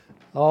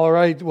All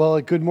right, well,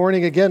 good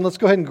morning again. Let's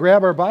go ahead and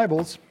grab our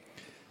Bibles.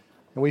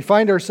 And we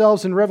find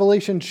ourselves in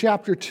Revelation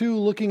chapter 2,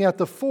 looking at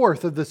the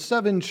fourth of the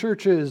seven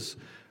churches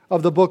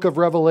of the book of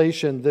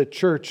Revelation, the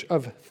church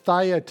of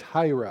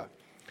Thyatira.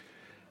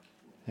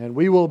 And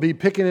we will be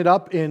picking it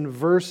up in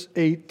verse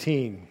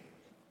 18.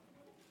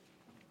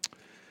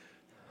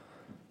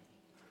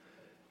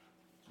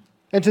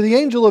 And to the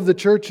angel of the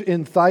church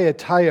in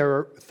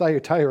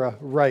Thyatira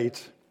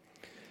write,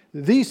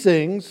 "These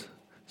things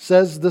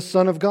says the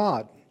Son of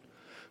God,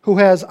 who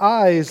has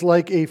eyes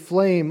like a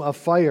flame of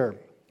fire,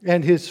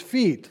 and his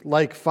feet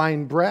like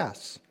fine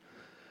brass.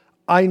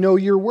 I know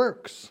your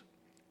works,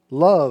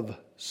 love,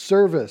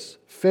 service,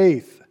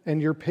 faith,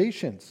 and your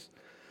patience.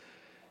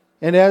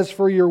 And as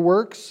for your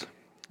works,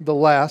 the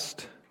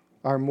last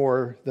are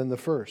more than the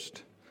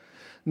first.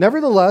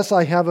 Nevertheless,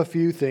 I have a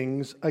few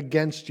things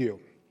against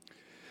you.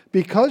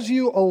 Because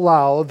you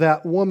allow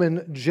that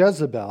woman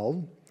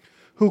Jezebel,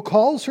 who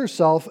calls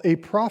herself a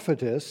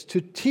prophetess,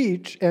 to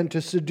teach and to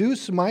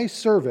seduce my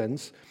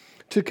servants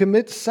to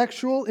commit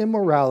sexual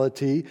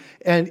immorality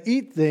and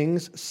eat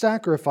things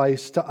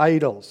sacrificed to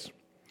idols.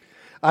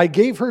 I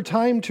gave her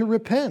time to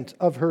repent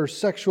of her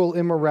sexual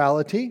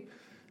immorality,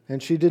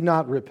 and she did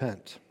not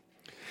repent.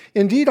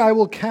 Indeed, I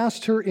will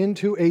cast her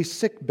into a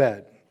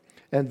sickbed,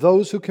 and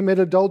those who commit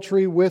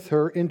adultery with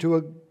her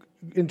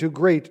into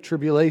great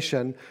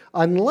tribulation,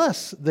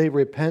 unless they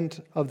repent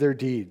of their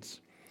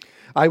deeds.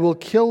 I will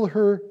kill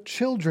her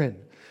children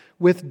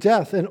with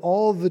death, and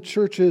all the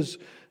churches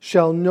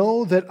shall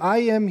know that I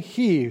am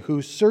he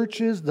who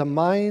searches the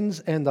minds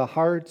and the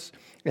hearts,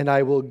 and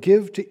I will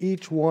give to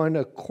each one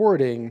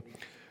according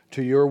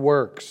to your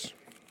works.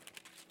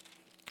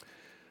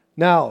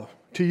 Now,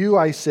 to you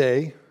I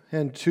say,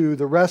 and to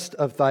the rest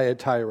of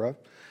Thyatira,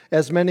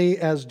 as many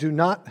as do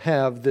not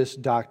have this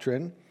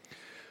doctrine,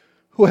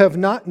 who have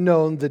not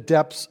known the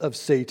depths of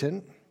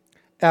Satan,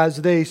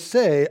 as they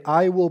say,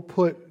 I will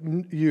put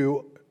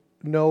you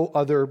no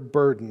other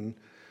burden,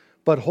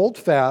 but hold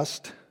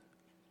fast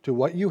to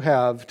what you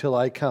have till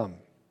I come.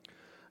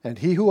 And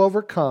he who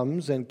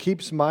overcomes and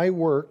keeps my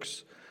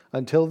works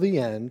until the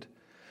end,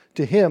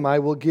 to him I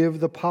will give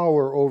the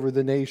power over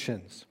the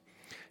nations.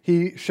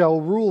 He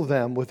shall rule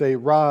them with a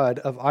rod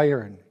of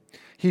iron.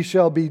 He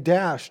shall be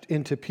dashed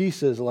into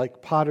pieces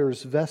like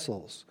potter's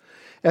vessels.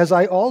 As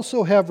I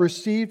also have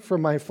received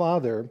from my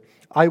Father,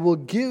 I will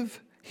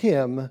give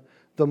him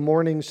the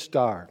morning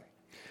star.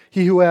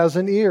 He who has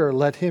an ear,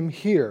 let him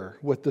hear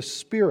what the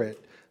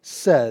Spirit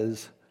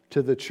says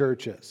to the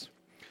churches."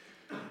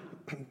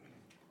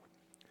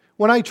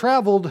 When I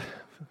traveled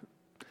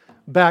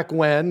back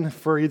when,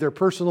 for either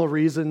personal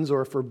reasons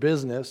or for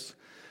business,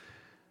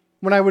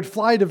 when I would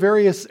fly to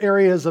various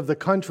areas of the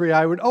country,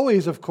 I would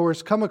always, of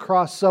course, come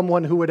across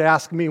someone who would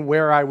ask me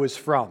where I was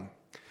from.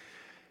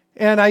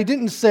 And I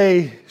didn't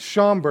say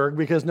Schaumburg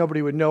because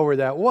nobody would know where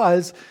that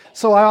was,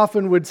 so I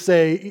often would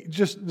say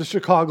just the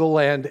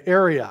Chicagoland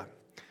area.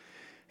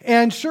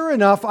 And sure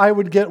enough, I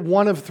would get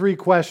one of three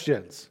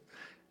questions.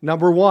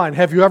 Number one,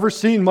 have you ever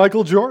seen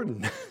Michael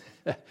Jordan?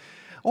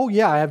 Oh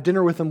yeah, I have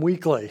dinner with him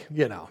weekly,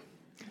 you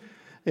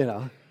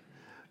know.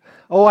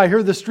 Oh, I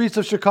hear the streets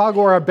of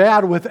Chicago are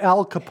bad with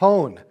Al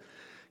Capone.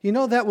 You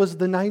know, that was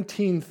the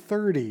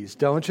 1930s,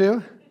 don't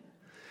you?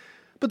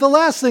 But the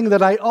last thing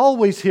that I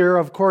always hear,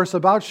 of course,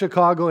 about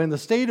Chicago and the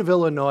state of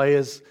Illinois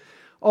is,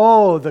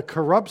 oh, the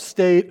corrupt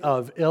state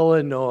of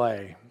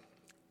Illinois,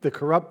 the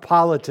corrupt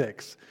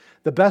politics,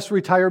 the best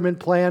retirement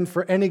plan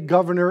for any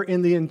governor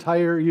in the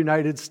entire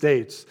United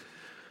States.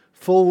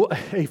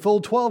 A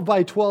full 12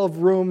 by 12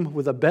 room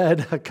with a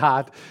bed, a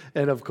cot,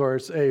 and of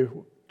course, a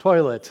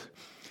toilet.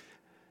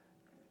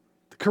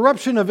 The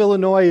corruption of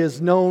Illinois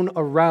is known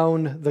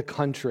around the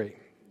country.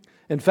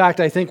 In fact,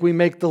 I think we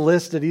make the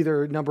list at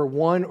either number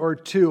 1 or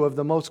 2 of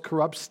the most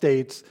corrupt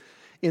states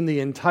in the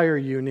entire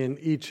union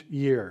each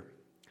year.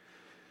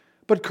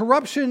 But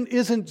corruption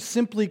isn't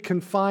simply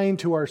confined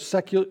to our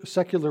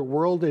secular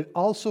world. It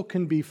also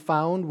can be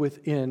found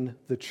within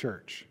the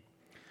church.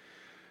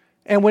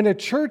 And when a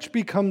church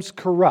becomes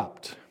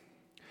corrupt,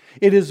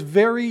 it is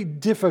very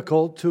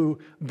difficult to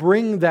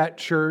bring that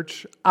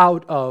church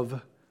out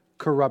of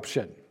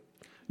corruption.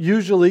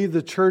 Usually,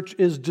 the church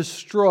is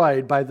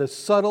destroyed by the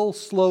subtle,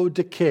 slow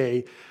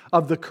decay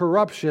of the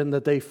corruption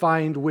that they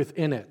find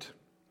within it.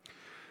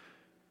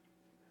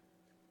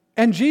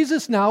 And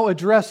Jesus now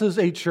addresses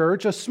a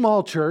church, a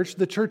small church,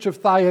 the church of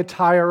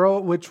Thyatira,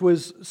 which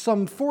was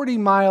some 40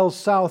 miles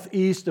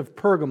southeast of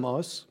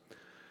Pergamos.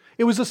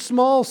 It was a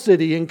small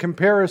city in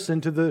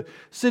comparison to the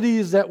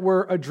cities that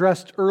were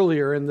addressed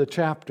earlier in the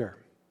chapter.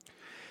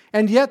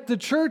 And yet the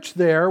church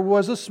there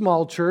was a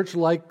small church,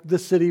 like the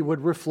city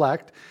would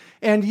reflect,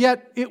 and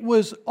yet it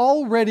was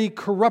already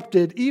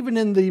corrupted, even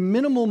in the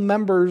minimal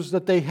members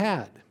that they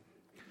had.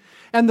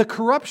 And the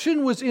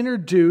corruption was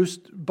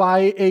introduced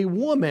by a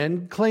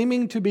woman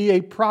claiming to be a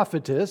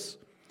prophetess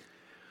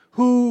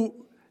who,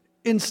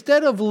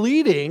 instead of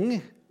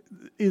leading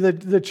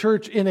the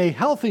church in a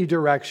healthy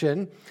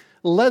direction,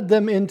 led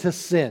them into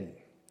sin.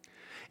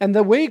 And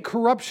the way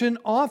corruption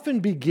often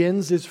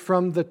begins is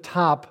from the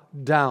top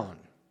down.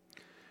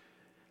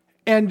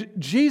 And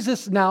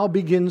Jesus now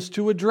begins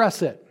to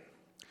address it.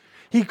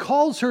 He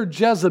calls her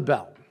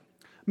Jezebel,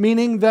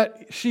 meaning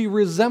that she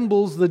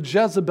resembles the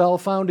Jezebel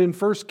found in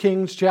 1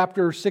 Kings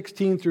chapter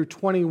 16 through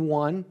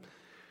 21,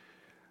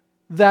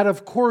 that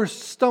of course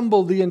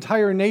stumbled the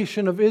entire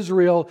nation of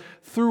Israel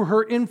through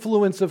her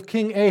influence of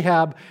King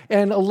Ahab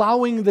and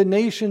allowing the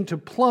nation to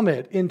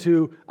plummet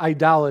into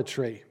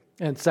idolatry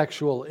and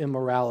sexual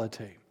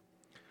immorality.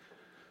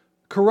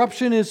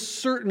 Corruption is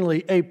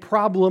certainly a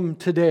problem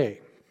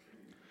today.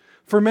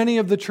 For many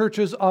of the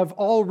churches have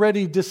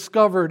already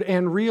discovered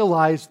and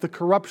realized the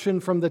corruption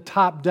from the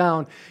top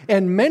down,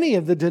 and many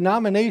of the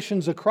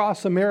denominations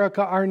across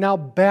America are now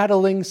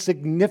battling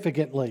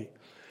significantly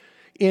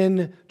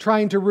in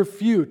trying to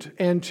refute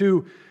and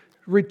to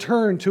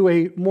return to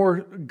a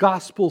more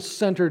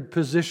gospel-centered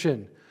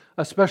position,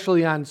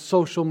 especially on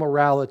social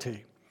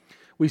morality.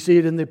 We see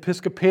it in the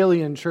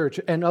Episcopalian Church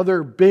and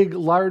other big,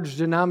 large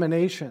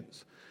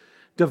denominations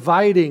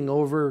dividing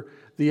over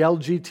the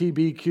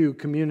LGBTQ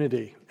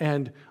community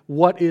and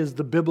what is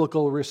the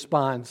biblical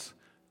response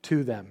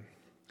to them.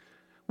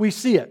 We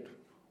see it.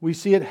 We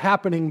see it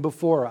happening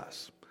before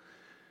us.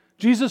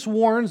 Jesus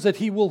warns that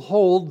he will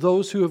hold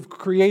those who have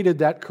created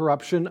that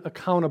corruption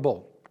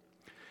accountable.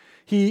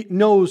 He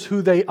knows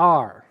who they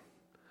are,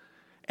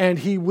 and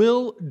he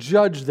will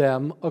judge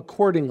them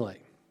accordingly.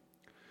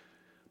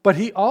 But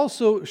he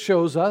also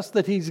shows us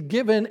that he's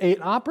given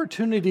an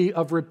opportunity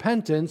of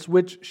repentance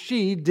which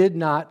she did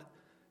not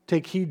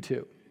take heed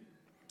to.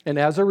 And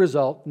as a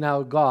result,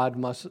 now God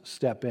must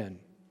step in.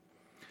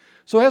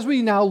 So as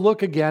we now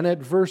look again at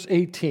verse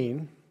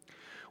 18,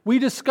 we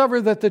discover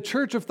that the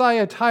church of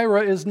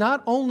Thyatira is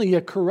not only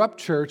a corrupt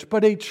church,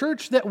 but a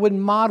church that would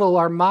model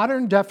our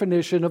modern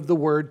definition of the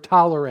word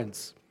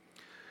tolerance.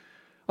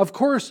 Of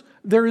course,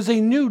 there is a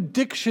new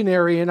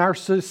dictionary in our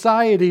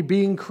society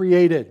being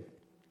created,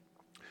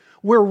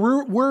 where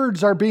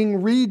words are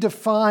being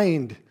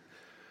redefined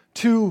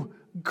to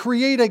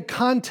create a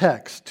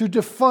context, to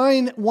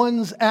define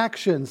one's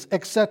actions,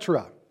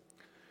 etc.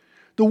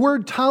 The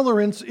word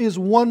tolerance is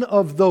one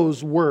of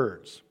those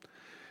words.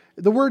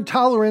 The word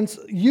tolerance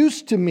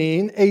used to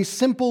mean a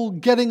simple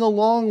getting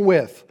along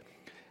with,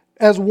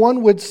 as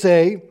one would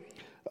say,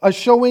 a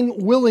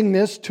showing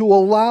willingness to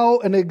allow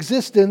an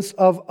existence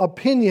of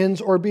opinions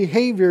or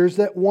behaviors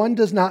that one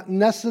does not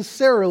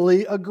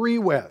necessarily agree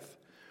with.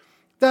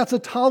 That's a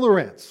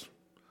tolerance.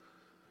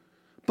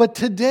 But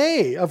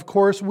today, of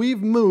course,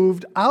 we've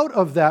moved out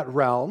of that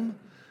realm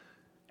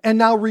and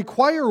now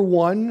require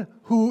one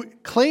who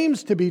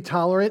claims to be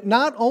tolerant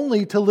not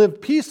only to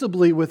live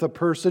peaceably with a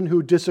person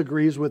who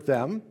disagrees with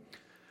them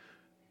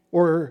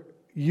or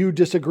you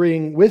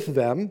disagreeing with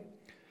them,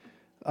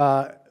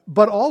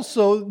 but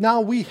also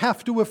now we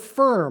have to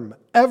affirm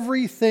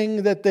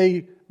everything that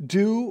they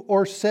do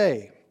or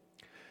say.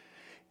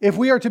 If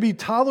we are to be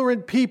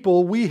tolerant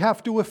people, we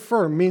have to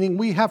affirm, meaning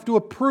we have to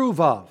approve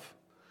of,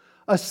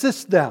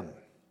 assist them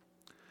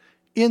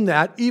in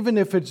that, even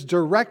if it's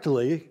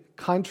directly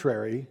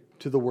contrary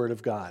to the Word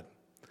of God.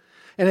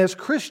 And as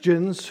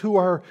Christians who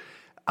are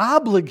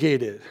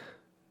obligated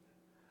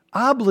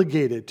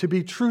to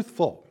be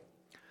truthful,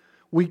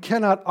 we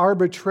cannot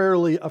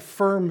arbitrarily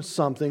affirm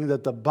something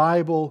that the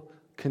Bible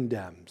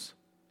condemns.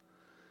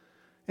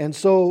 And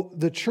so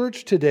the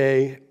church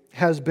today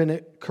has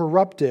been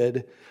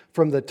corrupted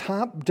from the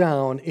top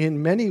down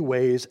in many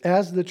ways,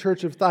 as the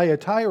church of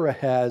Thyatira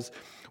has,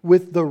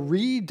 with the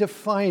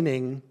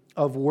redefining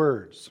of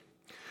words.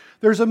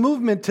 There's a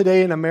movement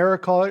today in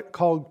America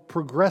called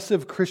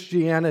progressive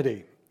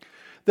Christianity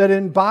that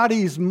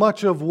embodies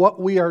much of what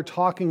we are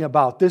talking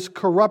about, this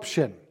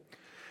corruption,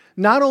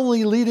 not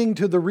only leading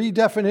to the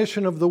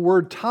redefinition of the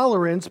word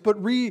tolerance,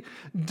 but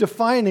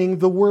redefining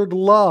the word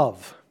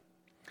love.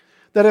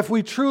 That if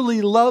we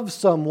truly love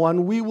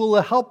someone, we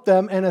will help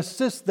them and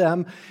assist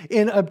them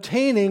in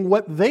obtaining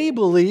what they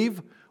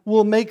believe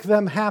will make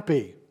them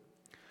happy.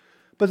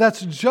 But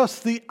that's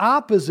just the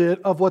opposite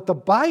of what the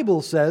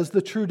Bible says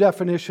the true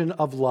definition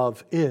of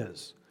love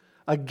is.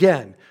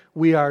 Again,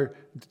 we are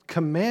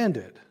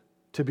commanded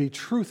to be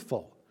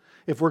truthful.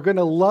 If we're going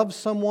to love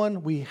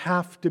someone, we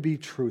have to be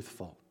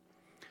truthful.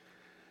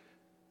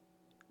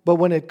 But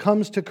when it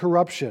comes to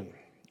corruption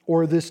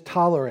or this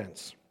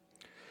tolerance,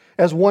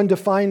 as one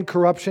defined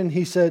corruption,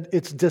 he said,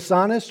 it's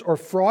dishonest or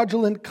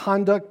fraudulent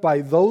conduct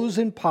by those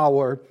in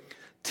power,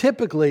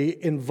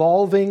 typically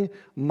involving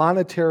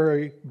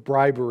monetary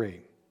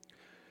bribery.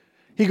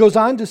 He goes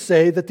on to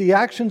say that the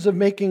actions of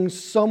making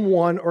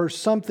someone or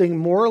something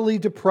morally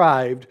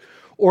deprived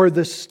or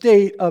the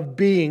state of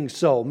being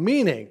so,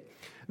 meaning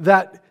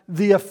that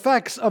the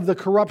effects of the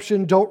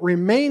corruption don't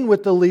remain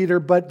with the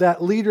leader, but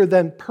that leader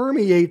then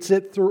permeates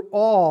it through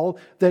all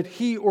that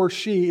he or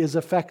she is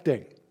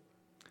affecting.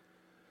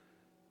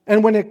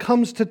 And when it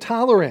comes to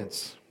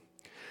tolerance,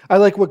 I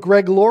like what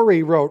Greg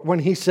Laurie wrote when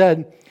he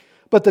said,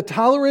 but the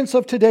tolerance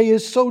of today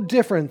is so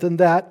different than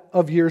that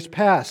of years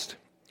past.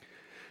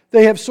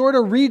 They have sort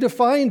of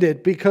redefined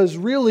it because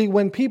really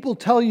when people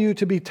tell you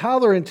to be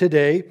tolerant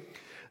today,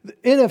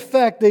 in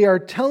effect they are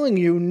telling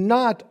you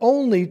not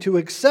only to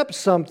accept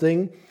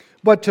something,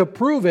 but to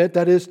prove it,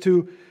 that is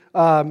to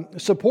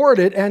support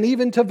it and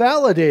even to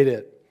validate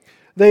it.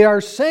 They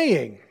are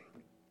saying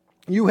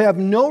you have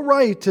no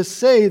right to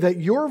say that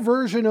your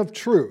version of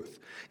truth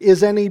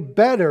is any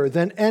better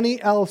than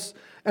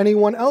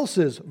anyone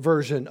else's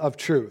version of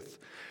truth.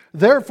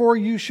 Therefore,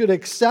 you should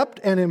accept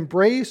and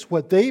embrace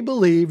what they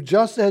believe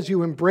just as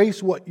you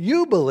embrace what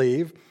you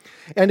believe,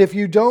 and if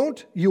you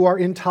don't, you are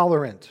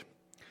intolerant.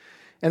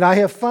 And I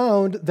have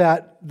found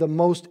that the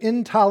most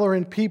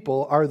intolerant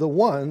people are the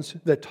ones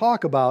that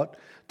talk about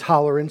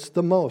tolerance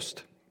the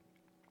most.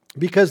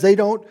 Because they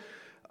don't,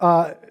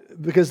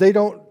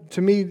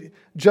 to me,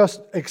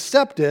 just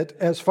accept it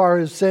as far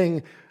as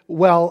saying,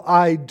 well,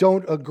 I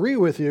don't agree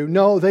with you.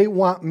 No, they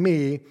want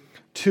me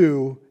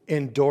to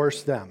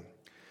endorse them.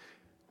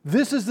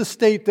 This is the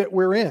state that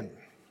we're in.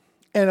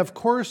 And of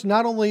course,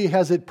 not only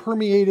has it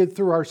permeated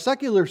through our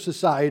secular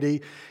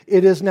society,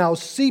 it is now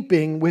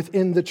seeping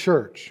within the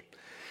church.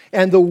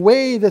 And the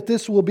way that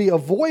this will be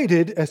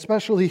avoided,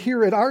 especially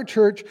here at our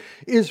church,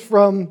 is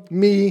from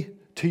me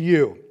to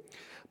you.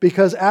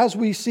 Because as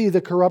we see, the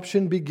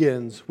corruption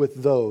begins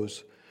with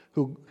those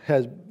who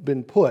has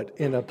been put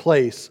in a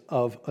place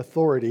of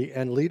authority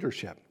and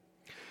leadership.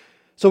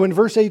 So in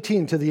verse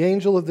 18, to the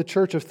angel of the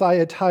church of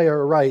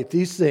Thyatira write,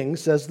 these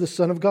things says the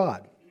Son of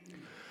God.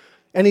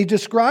 And he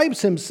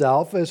describes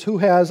himself as who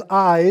has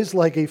eyes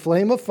like a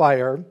flame of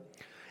fire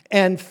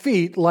and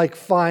feet like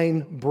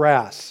fine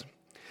brass.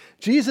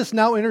 Jesus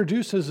now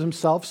introduces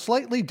himself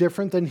slightly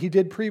different than he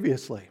did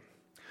previously.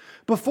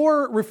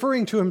 Before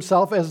referring to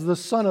himself as the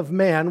Son of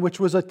Man, which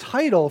was a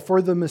title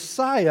for the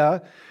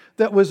Messiah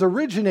that was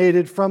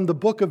originated from the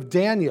book of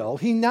Daniel,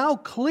 he now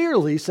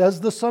clearly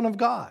says the Son of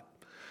God.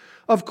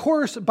 Of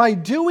course, by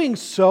doing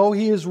so,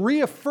 he is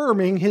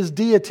reaffirming his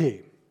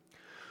deity,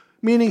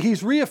 meaning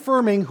he's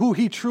reaffirming who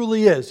he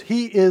truly is.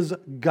 He is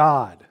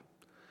God.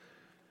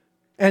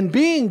 And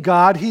being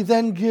God, he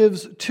then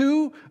gives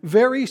two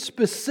very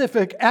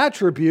specific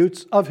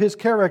attributes of his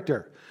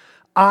character: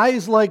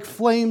 eyes like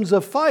flames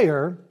of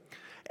fire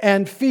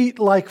and feet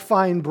like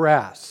fine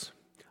brass.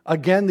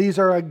 Again, these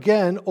are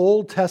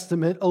Old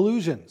Testament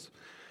allusions.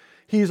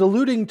 He's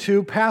alluding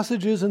to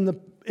passages in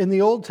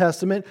the Old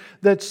Testament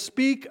that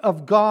speak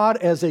of God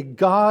as a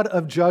God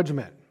of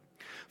judgment.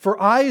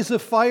 For eyes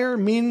of fire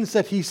means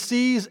that he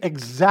sees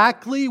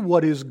exactly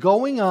what is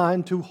going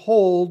on to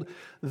hold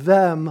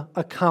them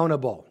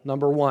accountable.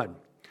 Number one,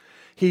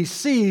 he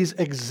sees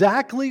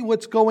exactly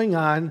what's going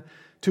on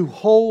to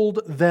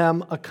hold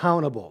them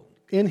accountable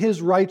in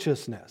his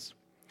righteousness.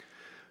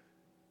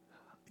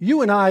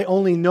 You and I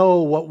only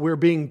know what we're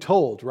being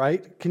told,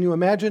 right? Can you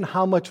imagine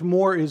how much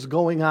more is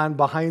going on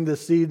behind the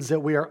scenes that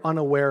we are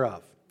unaware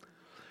of?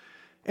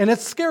 And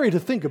it's scary to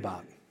think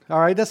about, all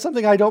right? That's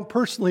something I don't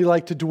personally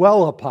like to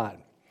dwell upon.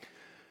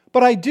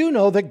 But I do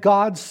know that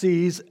God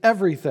sees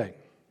everything.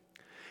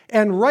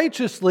 And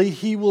righteously,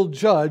 he will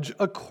judge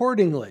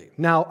accordingly.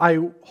 Now,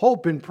 I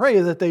hope and pray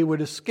that they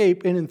would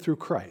escape in and through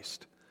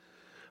Christ.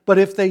 But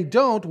if they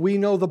don't, we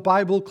know the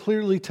Bible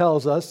clearly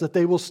tells us that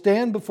they will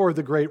stand before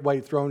the great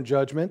white throne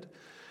judgment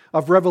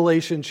of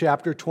Revelation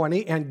chapter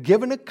 20 and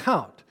give an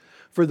account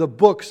for the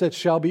books that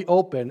shall be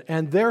opened,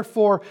 and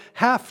therefore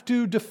have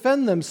to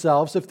defend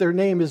themselves if their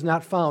name is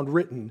not found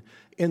written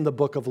in the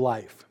book of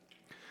life.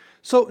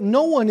 So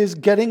no one is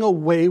getting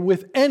away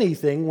with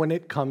anything when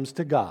it comes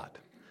to God.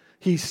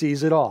 He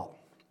sees it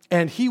all,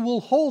 and he will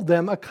hold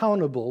them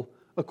accountable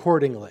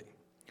accordingly.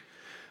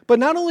 But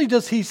not only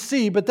does he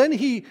see, but then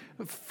he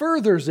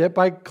furthers it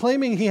by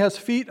claiming he has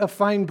feet of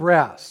fine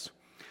brass.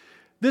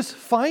 This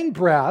fine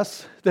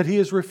brass that he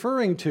is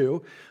referring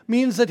to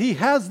means that he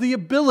has the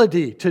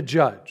ability to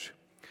judge.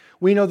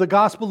 We know the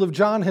Gospel of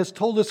John has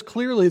told us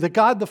clearly that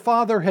God the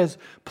Father has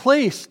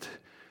placed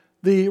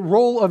the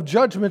role of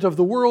judgment of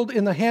the world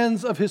in the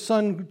hands of his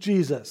Son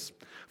Jesus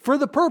for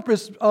the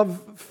purpose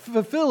of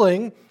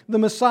fulfilling the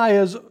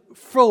Messiah's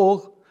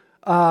full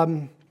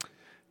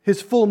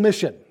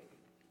mission.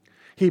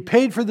 He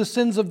paid for the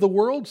sins of the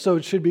world, so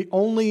it should be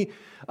only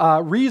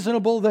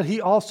reasonable that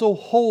he also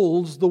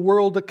holds the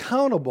world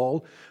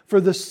accountable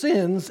for the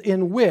sins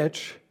in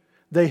which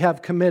they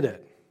have committed.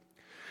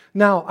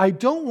 Now, I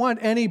don't want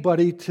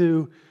anybody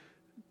to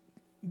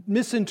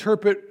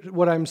misinterpret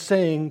what I'm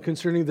saying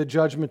concerning the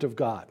judgment of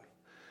God.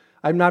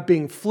 I'm not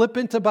being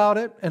flippant about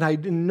it, and I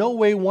in no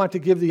way want to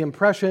give the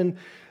impression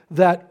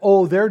that,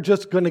 they're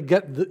just going to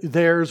get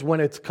theirs when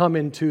it's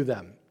coming to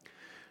them.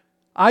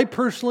 I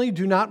personally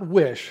do not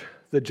wish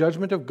the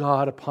judgment of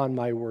God upon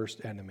my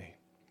worst enemy.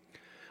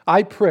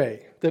 I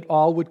pray that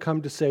all would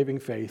come to saving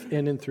faith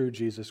in and through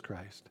Jesus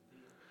Christ.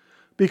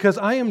 Because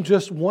I am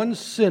just one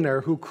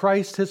sinner who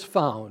Christ has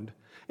found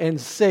and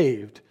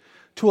saved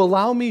to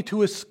allow me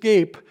to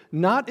escape,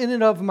 not in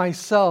and of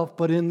myself,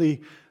 but in the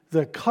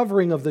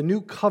covering of the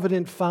new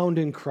covenant found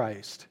in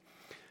Christ.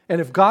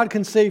 And if God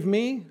can save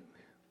me,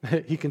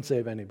 he can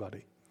save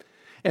anybody.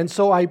 And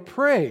so I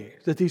pray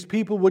that these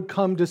people would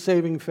come to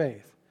saving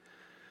faith.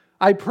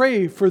 I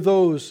pray for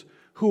those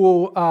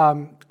who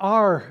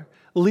are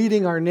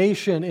leading our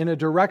nation in a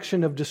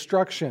direction of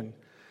destruction,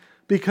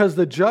 because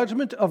the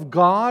judgment of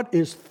God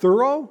is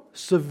thorough,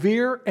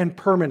 severe, and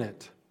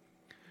permanent.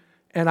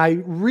 And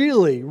I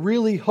really,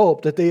 really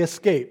hope that they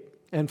escape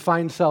and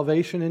find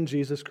salvation in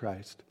Jesus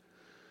Christ.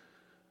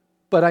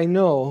 But I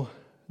know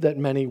that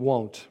many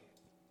won't.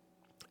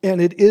 And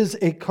it is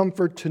a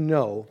comfort to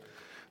know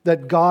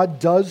that God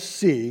does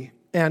see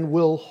and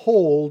will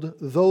hold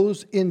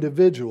those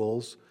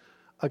individuals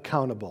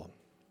accountable.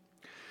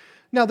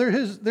 Now,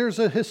 there's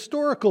a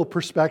historical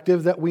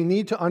perspective that we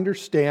need to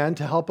understand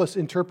to help us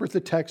interpret the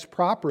text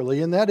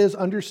properly, and that is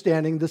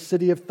understanding the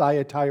city of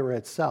Thyatira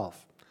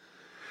itself.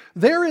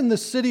 There in the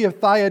city of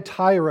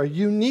Thyatira,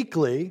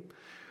 uniquely,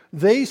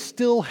 they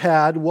still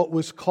had what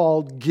was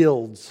called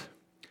guilds.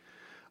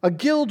 A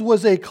guild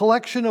was a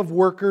collection of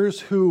workers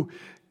who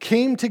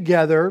came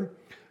together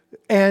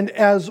and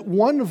as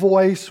one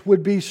voice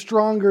would be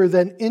stronger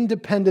than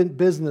independent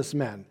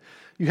businessmen.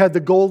 You had the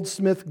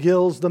goldsmith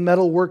guilds, the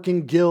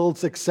metalworking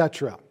guilds,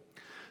 etc.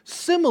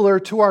 Similar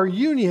to our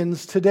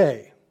unions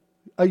today.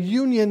 A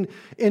union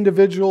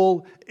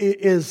individual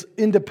is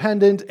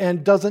independent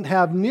and doesn't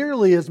have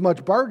nearly as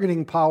much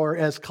bargaining power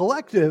as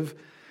collective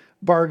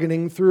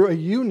bargaining through a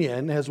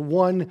union, as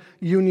one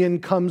union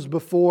comes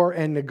before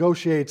and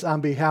negotiates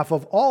on behalf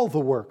of all the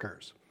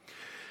workers.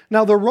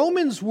 Now, the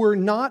Romans were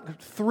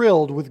not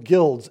thrilled with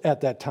guilds at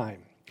that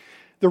time.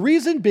 The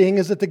reason being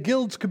is that the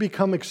guilds could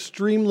become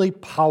extremely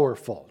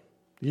powerful.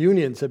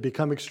 Unions have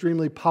become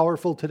extremely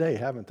powerful today,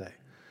 haven't they?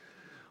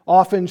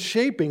 Often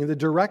shaping the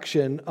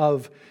direction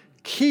of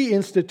key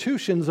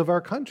institutions of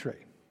our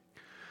country.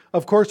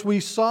 Of course, we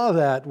saw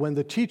that when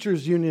the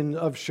Teachers Union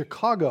of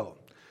Chicago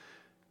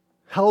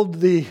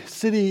held the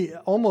city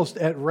almost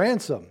at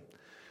ransom.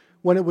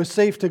 When it was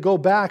safe to go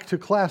back to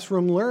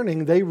classroom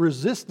learning, they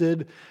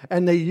resisted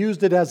and they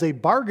used it as a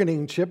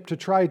bargaining chip to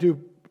try to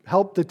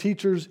help the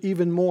teachers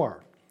even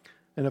more.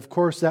 And of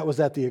course, that was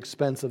at the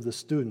expense of the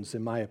students,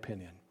 in my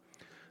opinion.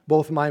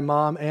 Both my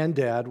mom and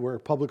dad were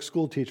public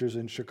school teachers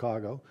in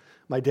Chicago.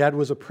 My dad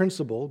was a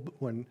principal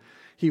when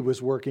he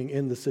was working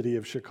in the city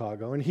of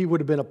Chicago, and he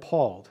would have been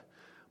appalled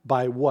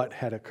by what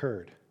had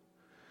occurred.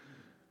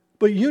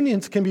 But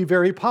unions can be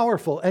very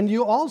powerful, and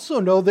you also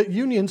know that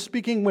unions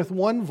speaking with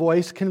one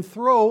voice can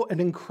throw an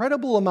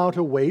incredible amount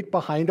of weight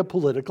behind a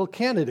political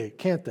candidate,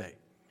 can't they?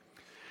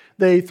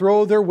 They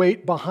throw their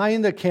weight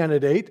behind the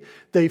candidate,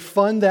 they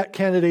fund that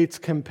candidate's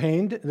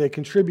campaign, they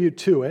contribute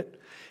to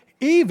it.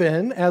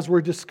 Even, as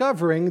we're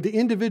discovering, the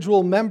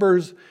individual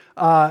members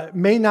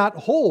may not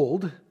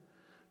hold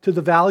to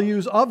the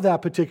values of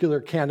that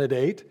particular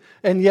candidate,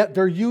 and yet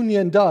their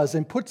union does,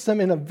 and puts them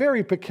in a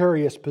very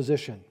precarious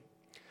position.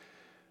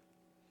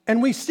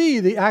 And we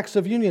see the acts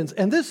of unions,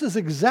 and this is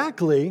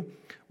exactly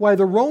why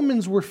the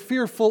Romans were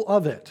fearful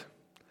of it.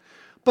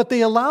 But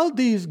they allowed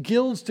these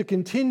guilds to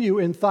continue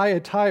in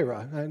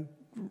Thyatira, and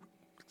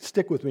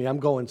stick with me, I'm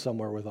going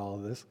somewhere with all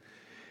of this.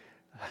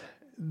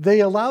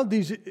 They allowed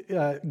these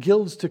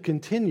guilds to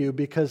continue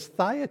because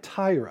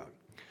Thyatira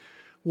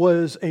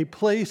was a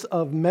place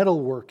of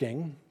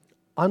metalworking,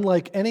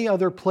 unlike any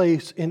other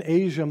place in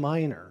Asia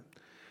Minor.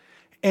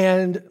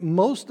 And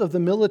most of the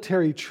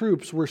military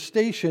troops were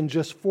stationed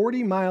just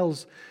 40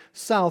 miles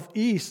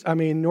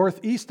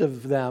northeast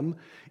of them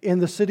in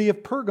the city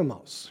of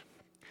Pergamos.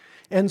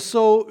 And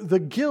so the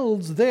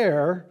guilds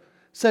there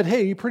said,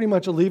 hey, you pretty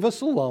much leave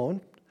us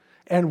alone,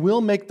 and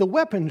we'll make the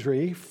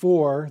weaponry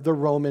for the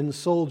Roman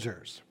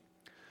soldiers.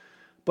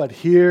 But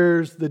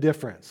here's the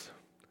difference.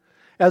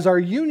 As our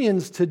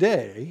unions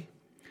today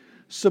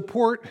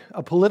support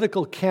a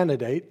political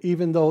candidate,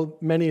 even though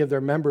many of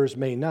their members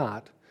may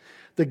not,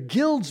 the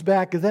guilds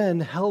back then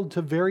held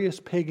to various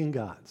pagan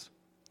gods.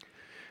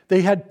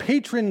 They had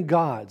patron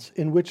gods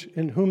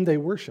in whom they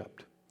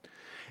worshipped.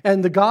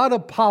 And the god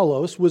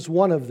Apollos was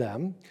one of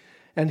them,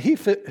 and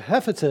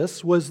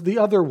Hephaestus was the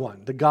other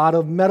one, the god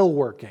of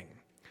metalworking.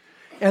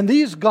 And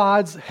these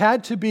gods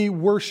had to be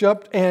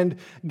worshipped and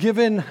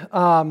given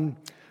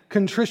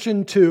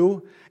contrition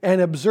to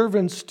and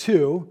observance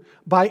to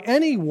by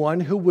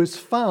anyone who was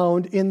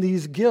found in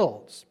these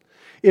guilds.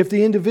 If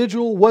the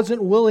individual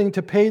wasn't willing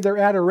to pay their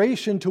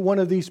adoration to one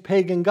of these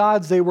pagan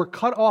gods, they were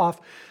cut off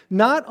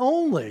not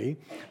only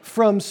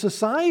from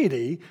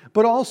society,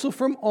 but also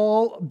from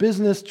all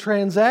business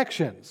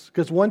transactions.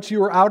 Because once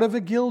you were out of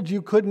a guild,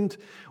 you couldn't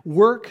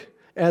work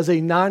as a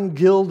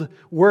non-guild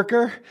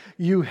worker.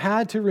 You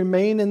had to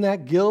remain in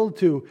that guild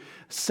to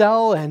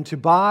sell and to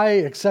buy,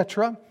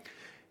 etc.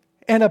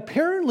 And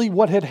apparently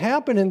what had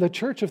happened in the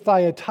church of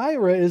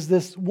Thyatira is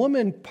this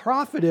woman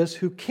prophetess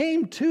who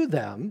came to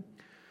them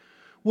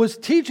was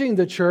teaching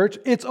the church,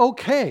 it's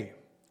okay,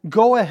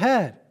 go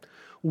ahead,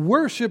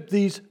 worship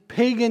these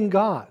pagan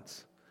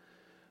gods.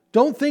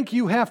 Don't think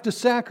you have to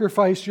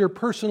sacrifice your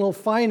personal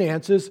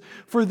finances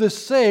for the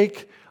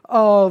sake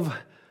of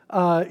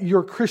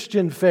your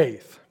Christian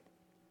faith.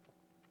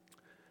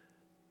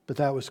 But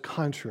that was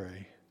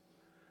contrary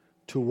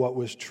to what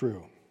was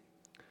true.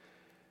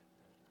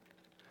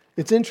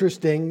 It's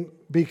interesting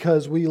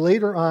because we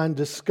later on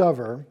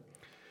discover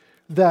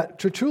that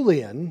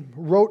Tertullian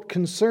wrote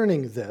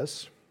concerning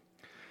this,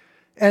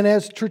 and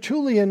as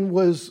Tertullian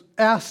was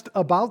asked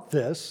about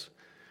this,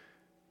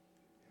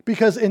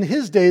 because in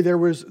his day there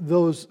was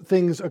those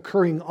things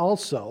occurring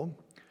also,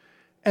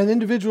 and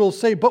individuals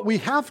say, but we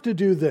have to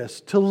do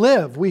this to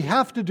live. We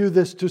have to do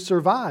this to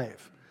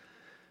survive.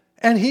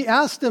 And he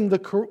asked him the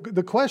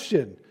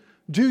question,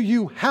 do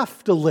you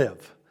have to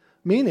live?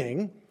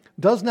 Meaning,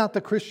 does not the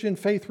Christian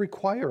faith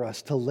require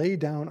us to lay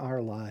down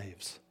our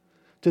lives,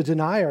 to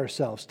deny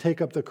ourselves,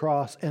 take up the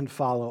cross, and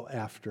follow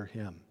after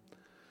him?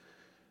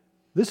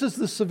 This is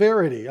the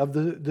severity of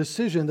the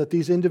decision that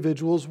these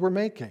individuals were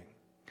making.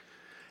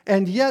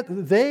 And yet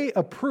they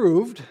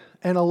approved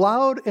and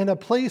allowed in a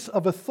place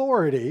of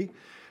authority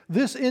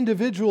this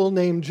individual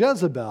named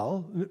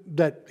Jezebel,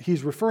 that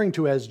he's referring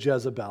to as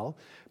Jezebel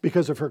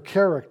because of her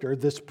character,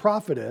 this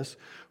prophetess,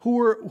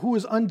 who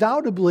was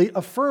undoubtedly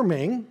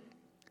affirming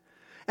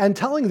and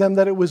telling them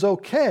that it was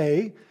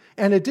okay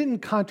and it didn't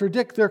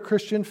contradict their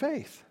Christian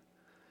faith.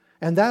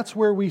 And that's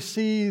where we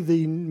see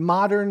the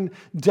modern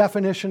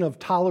definition of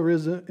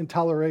toleration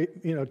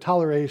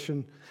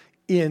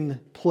in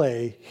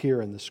play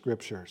here in the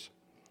Scriptures.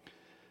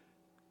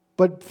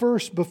 But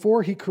first,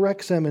 before he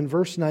corrects them in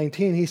verse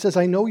 19, he says,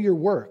 I know your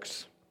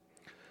works.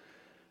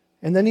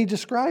 And then he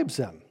describes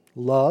them: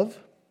 love,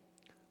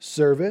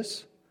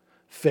 service,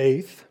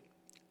 faith,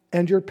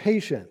 and your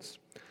patience.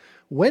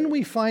 When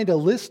we find a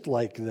list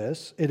like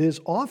this, it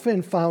is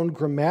often found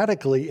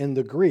grammatically in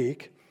the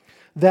Greek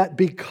that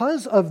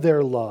because of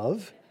their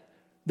love,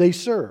 they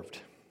served.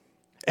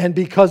 And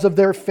because of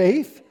their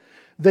faith,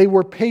 they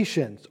were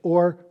patient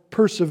or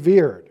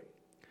persevered.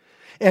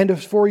 And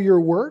as for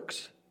your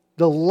works,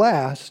 the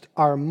last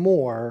are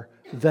more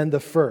than the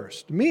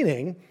first.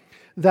 Meaning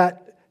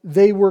that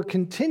they were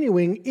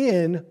continuing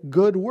in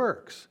good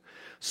works.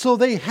 So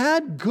they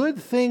had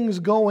good things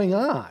going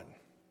on.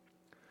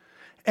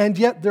 And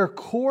yet their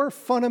core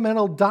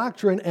fundamental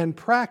doctrine and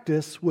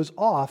practice was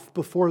off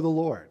before the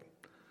Lord.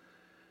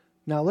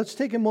 Now let's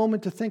take a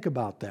moment to think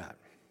about that.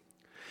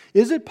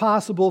 Is it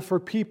possible for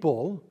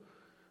people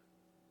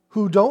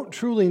who don't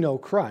truly know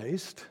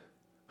Christ,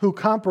 who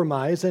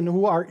compromise and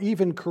who are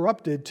even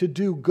corrupted, to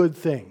do good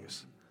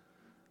things?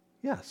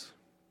 Yes.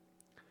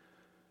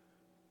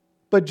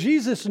 But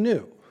Jesus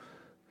knew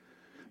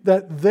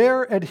that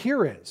their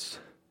adherence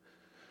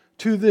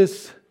to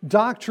this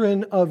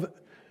doctrine of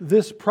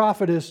this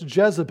prophetess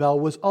Jezebel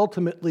was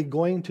ultimately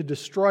going to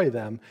destroy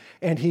them,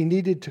 and he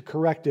needed to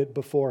correct it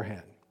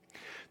beforehand.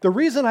 The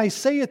reason I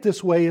say it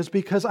this way is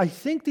because I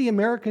think the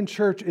American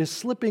church is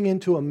slipping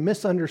into a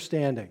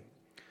misunderstanding,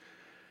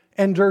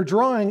 and they're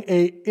drawing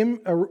an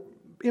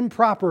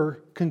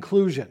improper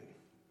conclusion.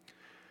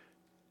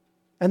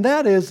 And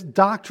that is,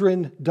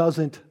 doctrine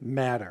doesn't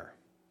matter.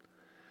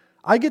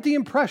 I get the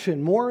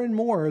impression more and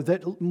more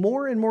that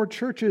more and more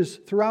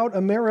churches throughout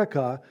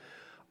America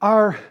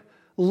are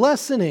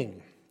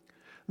lessening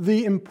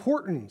the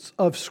importance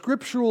of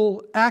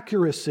scriptural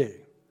accuracy,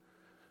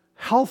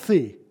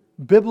 healthy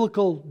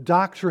biblical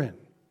doctrine,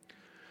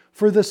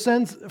 for the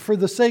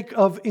sake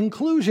of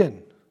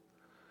inclusion,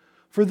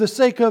 for the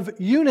sake of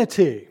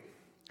unity,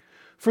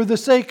 for the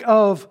sake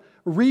of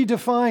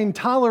redefined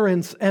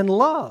tolerance and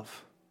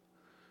love.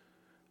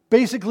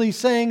 Basically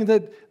saying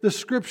that the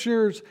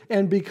Scriptures,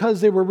 and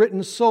because they were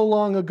written so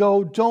long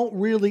ago, don't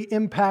really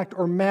impact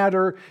or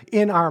matter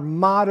in our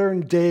modern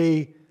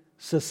day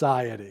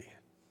society.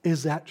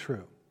 Is that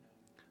true?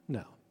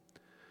 No.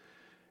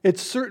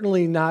 It's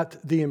certainly not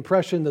the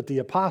impression that the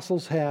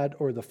apostles had,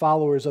 or the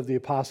followers of the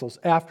apostles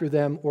after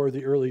them, or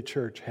the early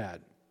church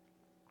had.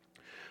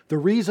 The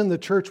reason the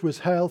church was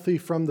healthy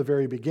from the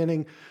very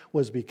beginning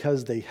was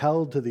because they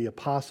held to the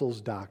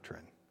apostles'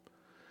 doctrine.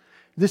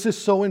 This is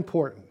so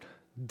important.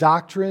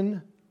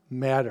 Doctrine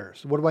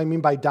matters. What do I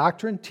mean by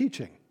doctrine?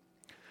 Teaching.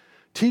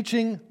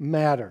 Teaching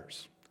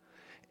matters.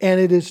 And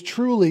it is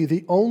truly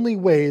the only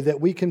way that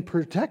we can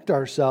protect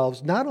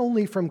ourselves, not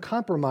only from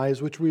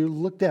compromise, which we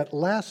looked at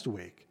last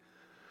week,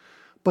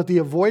 but the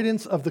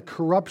avoidance of the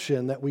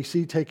corruption that we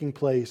see taking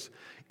place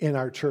in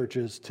our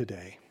churches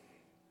today.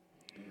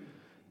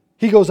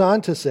 He goes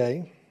on to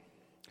say,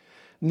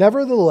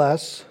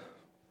 nevertheless,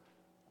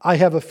 I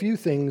have a few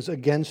things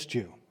against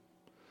you.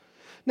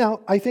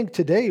 Now, I think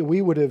today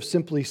we would have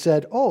simply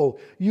said, oh,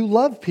 you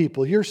love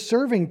people, you're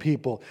serving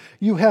people,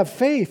 you have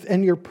faith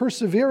and you're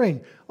persevering.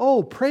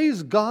 Oh,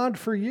 praise God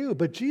for you.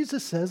 But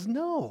Jesus says,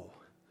 no,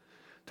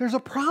 there's a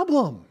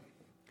problem.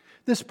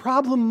 This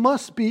problem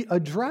must be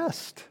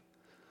addressed.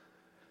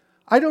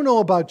 I don't know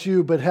about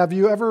you, but have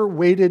you ever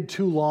waited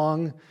too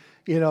long?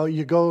 You know,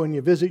 you go and you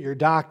visit your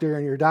doctor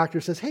and your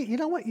doctor says, hey, you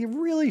know what, you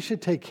really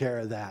should take care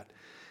of that.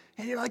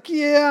 And you're like,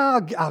 yeah,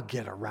 I'll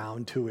get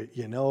around to it,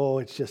 you know.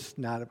 It's just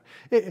not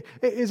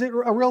is it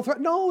a real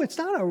threat? No, it's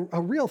not a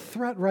real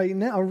threat right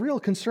now, a real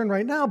concern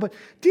right now, but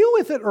deal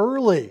with it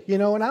early. You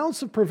know, an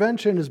ounce of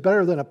prevention is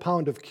better than a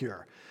pound of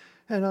cure.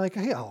 And I'm like,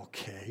 hey,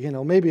 okay, you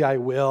know, maybe I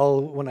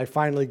will when I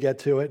finally get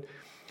to it.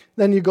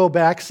 Then you go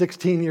back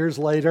 16 years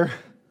later,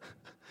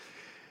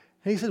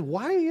 And he said,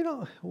 why you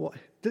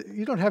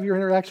don't have your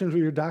interactions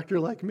with your doctor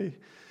like me?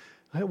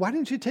 Why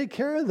didn't you take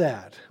care of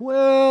that?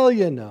 Well,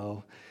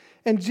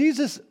 And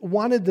Jesus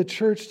wanted the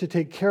church to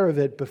take care of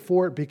it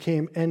before it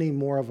became any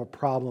more of a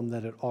problem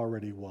than it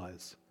already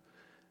was.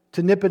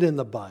 To nip it in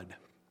the bud,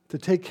 to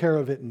take care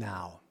of it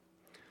now.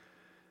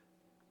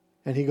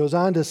 And he goes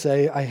on to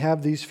say, I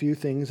have these few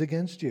things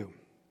against you.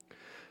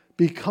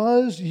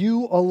 Because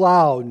you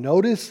allow,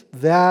 notice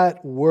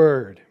that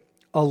word,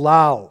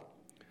 allow.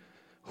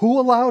 Who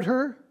allowed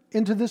her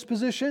into this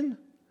position?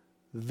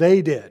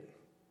 They did.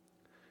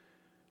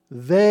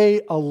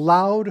 They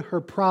allowed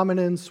her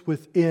prominence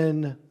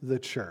within the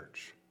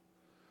church.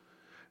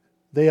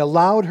 They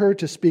allowed her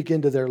to speak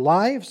into their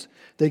lives.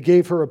 They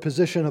gave her a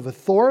position of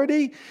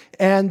authority,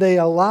 and they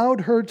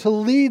allowed her to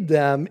lead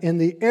them in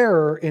the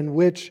error in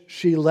which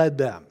she led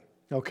them.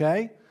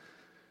 Okay?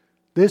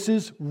 This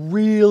is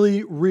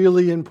really,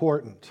 really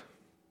important.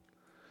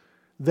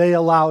 They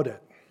allowed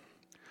it.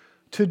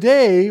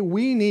 Today,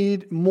 we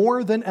need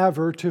more than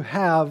ever to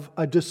have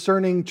a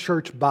discerning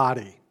church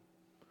body.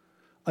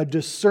 A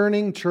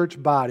discerning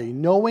church body,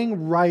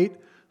 knowing right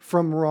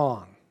from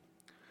wrong.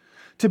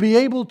 To be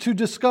able to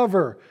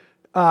discover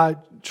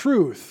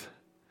truth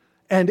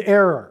and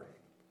error.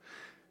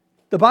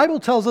 The Bible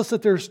tells us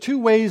that there's two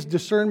ways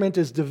discernment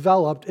is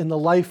developed in the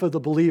life of the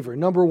believer.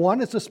 Number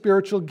one, it's a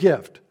spiritual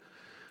gift.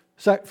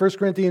 1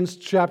 Corinthians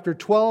chapter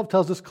 12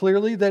 tells us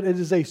clearly that it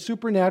is a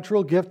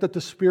supernatural gift that the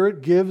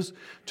Spirit gives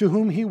to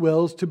whom He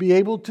wills to be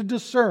able to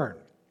discern.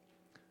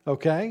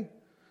 Okay?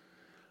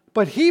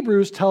 But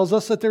Hebrews tells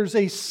us that there's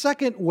a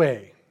second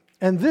way,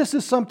 and this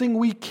is something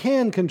we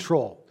can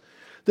control.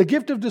 The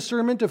gift of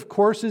discernment, of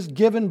course, is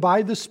given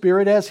by the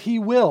Spirit as He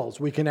wills.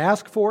 We can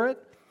ask for it,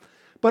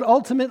 but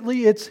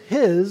ultimately it's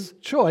His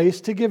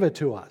choice to give it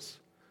to us.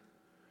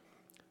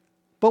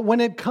 But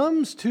when it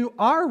comes to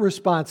our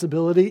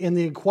responsibility in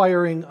the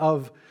acquiring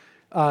of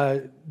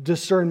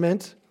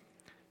discernment,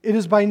 it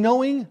is by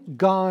knowing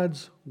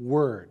God's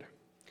Word.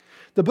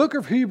 The book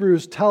of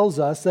Hebrews tells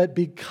us that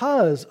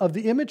because of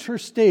the immature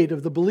state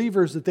of the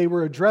believers that they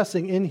were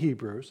addressing in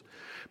Hebrews,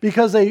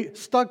 because they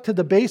stuck to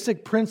the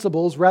basic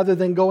principles rather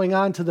than going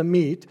on to the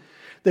meat,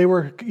 they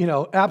were,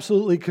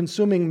 absolutely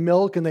consuming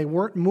milk and they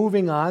weren't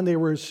moving on. They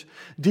were as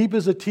deep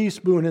as a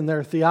teaspoon in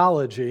their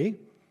theology.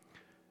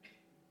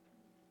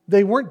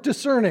 They weren't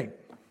discerning.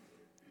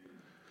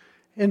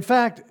 In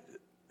fact,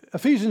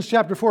 Ephesians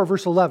chapter 4,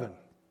 verse 11,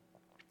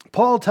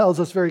 Paul tells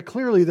us very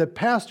clearly that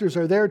pastors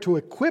are there to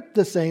equip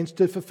the saints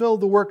to fulfill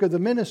the work of the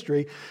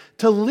ministry,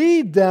 to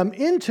lead them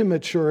into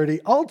maturity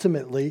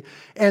ultimately,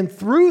 and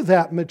through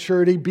that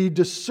maturity be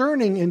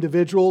discerning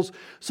individuals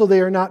so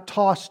they are not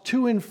tossed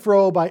to and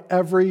fro by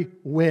every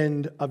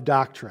wind of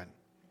doctrine.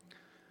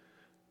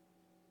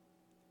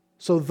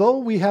 So though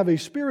we have a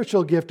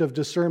spiritual gift of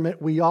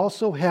discernment, we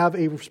also have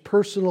a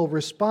personal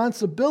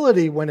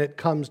responsibility when it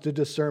comes to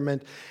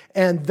discernment,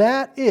 and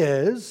that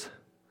is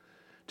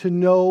to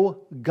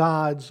know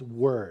God's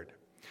Word.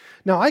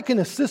 Now, I can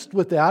assist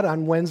with that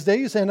on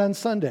Wednesdays and on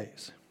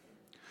Sundays.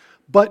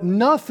 But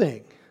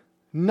nothing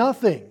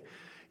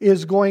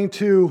is going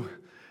to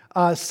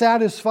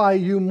satisfy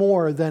you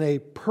more than a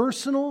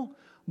personal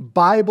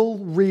Bible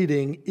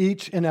reading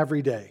each and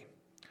every day.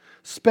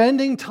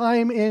 Spending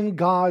time in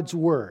God's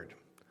Word.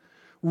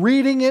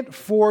 Reading it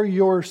for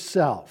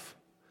yourself.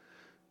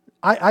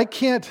 I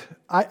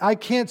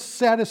can't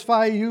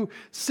satisfy you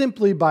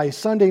simply by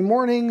Sunday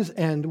mornings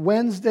and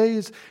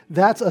Wednesdays.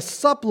 That's a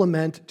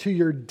supplement to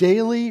your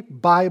daily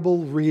Bible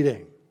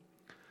reading.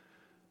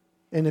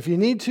 And if you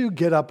need to,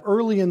 get up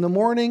early in the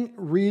morning,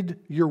 read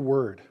your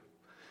Word.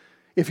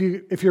 If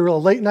you're a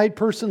late night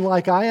person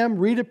like I am,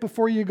 read it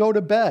before you go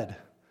to bed.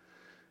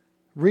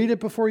 Read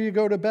it before you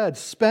go to bed.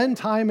 Spend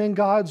time in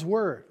God's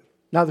Word.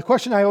 Now, the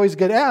question I always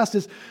get asked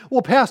is,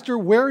 well, Pastor,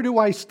 where do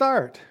I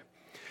start?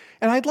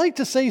 And I'd like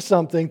to say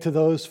something to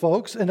those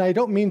folks, and I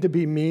don't mean to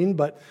be mean,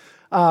 but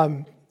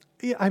I've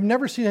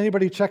never seen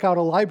anybody check out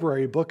a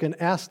library book and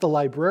ask the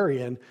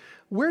librarian,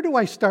 where do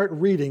I start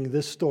reading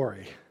this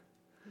story?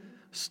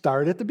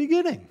 Start at the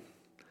beginning.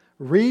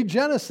 Read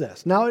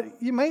Genesis. Now,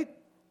 you might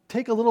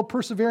take a little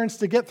perseverance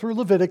to get through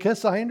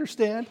Leviticus, I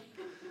understand.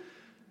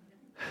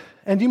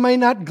 And you may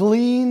not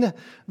glean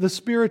the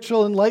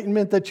spiritual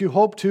enlightenment that you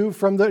hope to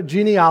from the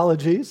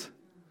genealogies.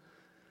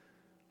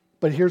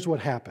 But here's what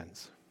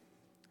happens.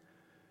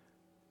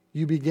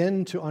 You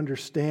begin to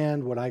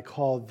understand what I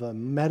call the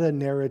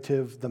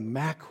meta-narrative, the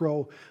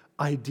macro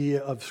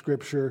idea of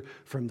Scripture,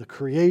 from the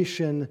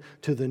creation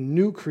to the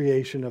new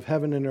creation of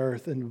heaven and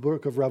earth in the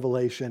book of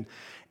Revelation.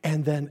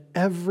 And then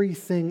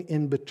everything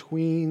in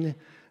between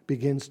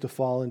begins to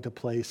fall into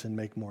place and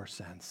make more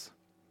sense.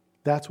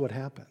 That's what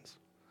happens.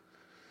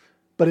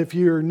 But if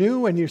you're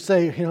new and you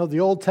say, the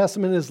Old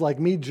Testament is like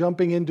me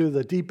jumping into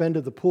the deep end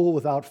of the pool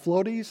without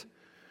floaties,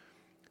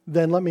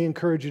 then let me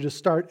encourage you to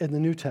start in the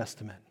New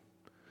Testament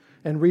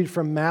and read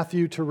from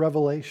Matthew to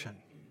Revelation.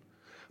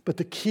 But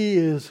the key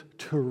is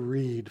to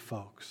read,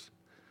 folks,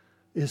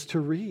 is to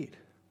read.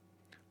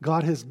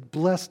 God has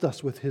blessed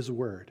us with His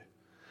Word.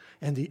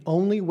 And the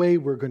only way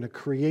we're going to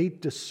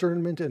create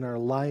discernment in our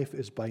life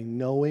is by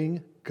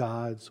knowing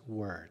God's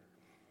Word.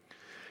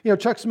 You know,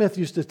 Chuck Smith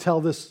used to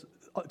tell this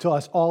to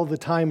us all the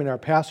time in our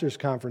pastors'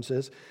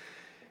 conferences.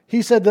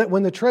 He said that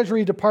when the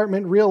Treasury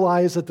Department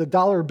realized that the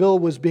dollar bill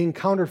was being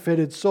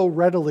counterfeited so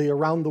readily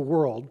around the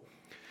world,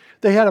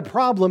 they had a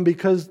problem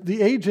because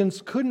the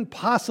agents couldn't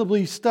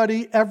possibly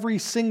study every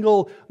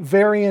single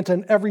variant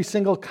and every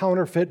single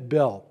counterfeit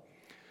bill.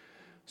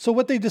 So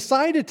what they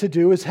decided to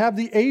do is have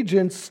the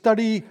agents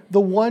study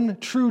the one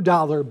true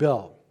dollar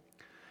bill.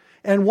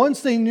 And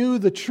once they knew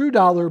the true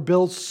dollar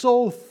bill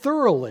so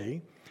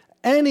thoroughly,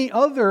 any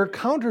other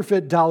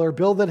counterfeit dollar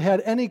bill that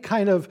had any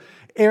kind of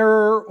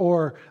error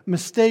or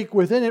mistake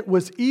within it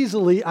was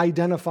easily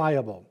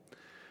identifiable.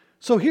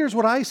 So here's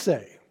what I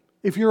say.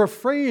 If you're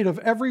afraid of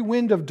every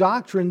wind of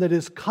doctrine that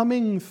is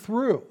coming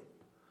through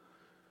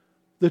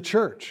the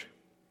church,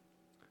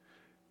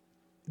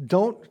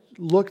 don't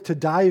look to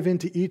dive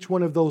into each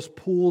one of those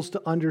pools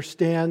to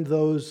understand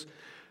those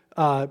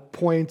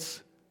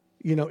points,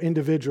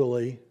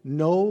 individually.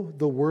 Know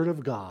the Word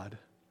of God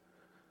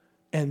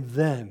and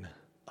then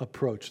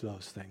approach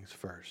those things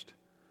first.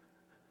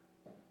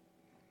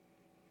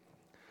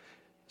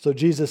 So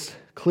Jesus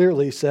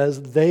clearly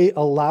says, they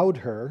allowed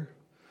her,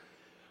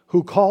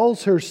 who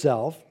calls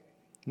herself,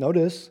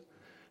 notice,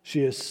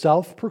 she is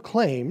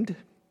self-proclaimed,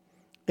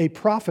 a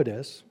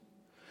prophetess,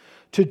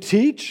 to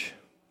teach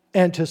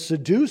and to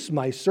seduce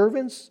my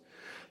servants,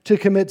 to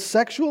commit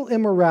sexual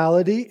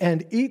immorality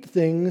and eat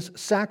things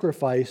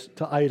sacrificed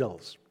to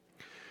idols.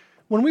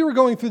 When we were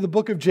going through the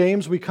book of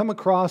James, we come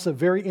across a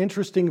very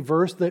interesting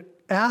verse that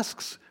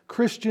asks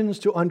Christians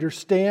to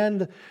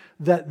understand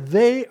that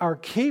they are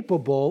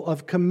capable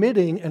of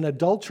committing an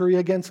adultery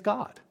against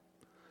God.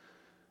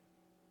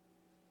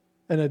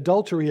 An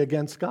adultery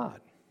against God.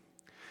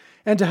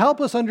 And to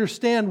help us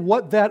understand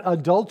what that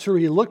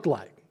adultery looked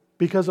like,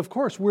 because of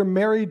course we're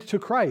married to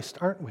Christ,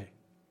 aren't we?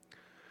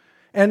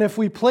 And if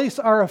we place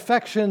our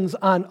affections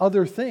on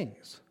other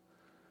things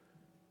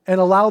and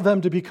allow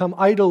them to become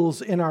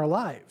idols in our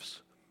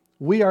lives,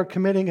 we are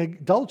committing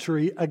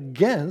adultery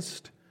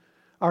against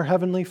our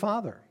Heavenly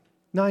Father.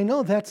 Now I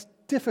know that's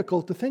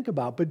difficult to think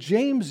about, but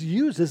James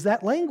uses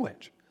that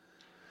language.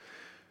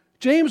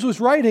 James was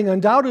writing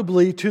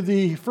undoubtedly to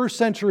the first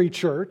century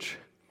church,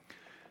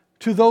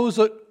 to those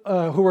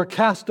who were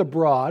cast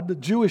abroad, the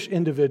Jewish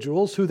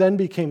individuals who then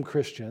became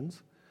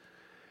Christians.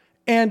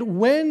 And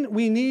when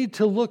we need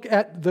to look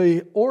at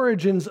the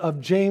origins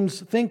of James'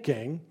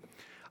 thinking,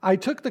 I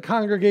took the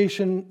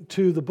congregation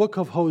to the book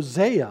of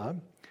Hosea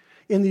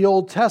in the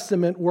Old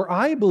Testament, where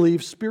I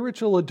believe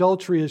spiritual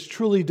adultery is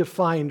truly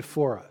defined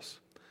for us.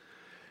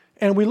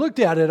 And we looked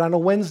at it on a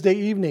Wednesday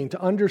evening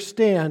to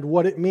understand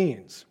what it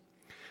means.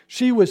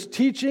 She was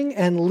teaching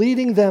and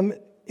leading them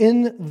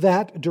in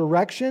that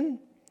direction.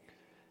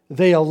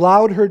 They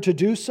allowed her to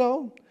do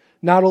so.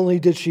 Not only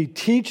did she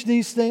teach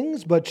these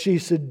things, but she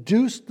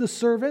seduced the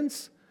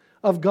servants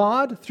of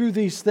God through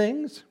these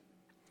things,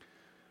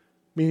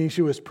 meaning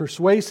she was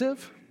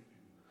persuasive.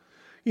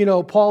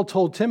 Paul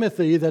told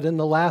Timothy that in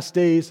the last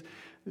days,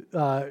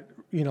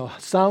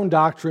 sound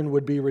doctrine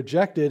would be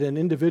rejected and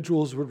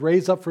individuals would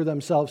raise up for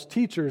themselves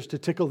teachers to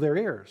tickle their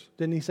ears.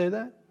 Didn't he say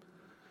that?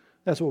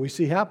 That's what we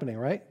see happening,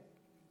 right?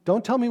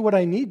 Don't tell me what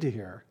I need to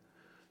hear.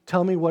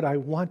 Tell me what I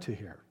want to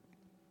hear.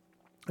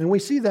 And we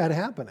see that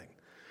happening.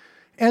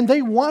 And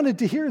they wanted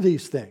to hear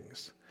these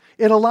things.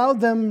 It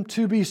allowed them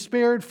to be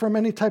spared from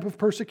any type of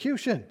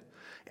persecution,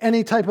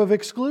 any type of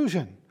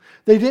exclusion.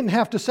 They didn't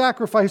have to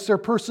sacrifice their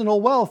personal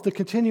wealth to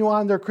continue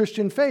on their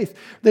Christian faith.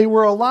 They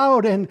were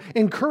allowed and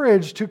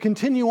encouraged to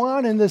continue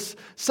on in this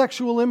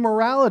sexual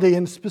immorality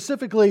and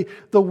specifically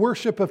the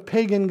worship of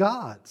pagan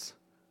gods,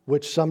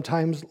 which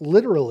sometimes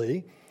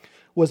literally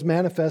was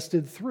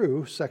manifested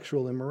through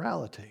sexual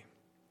immorality.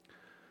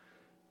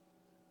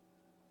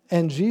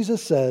 And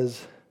Jesus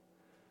says,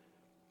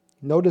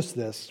 notice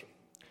this,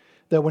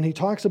 that when he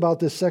talks about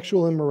this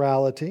sexual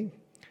immorality,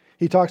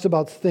 he talks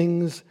about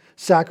things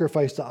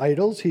sacrificed to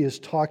idols. He is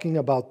talking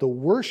about the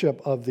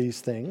worship of these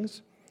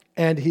things,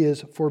 and he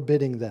is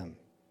forbidding them.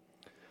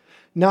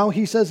 Now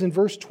he says in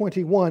verse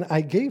 21,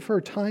 I gave her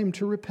time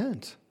to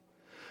repent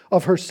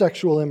of her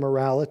sexual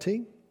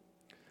immorality,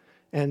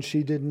 and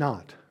she did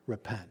not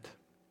repent.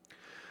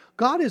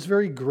 God is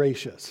very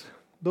gracious.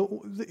 The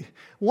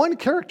one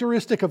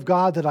characteristic of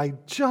God that I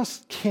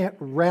just can't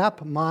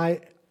wrap my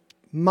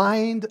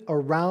mind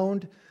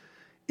around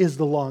is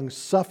the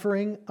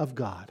long-suffering of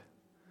God.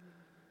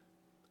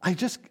 I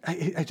just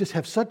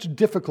have such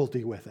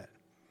difficulty with it.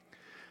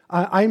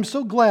 I'm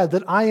so glad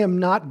that I am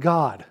not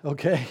God,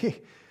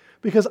 okay?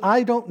 Because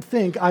I don't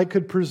think I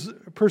could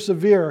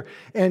persevere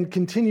and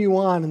continue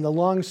on in the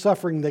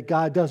long-suffering that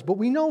God does. But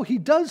we know he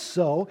does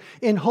so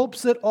in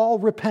hopes that all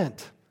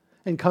repent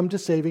and come to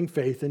saving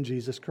faith in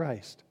Jesus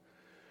Christ.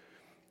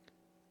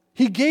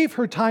 He gave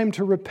her time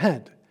to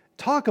repent.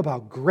 Talk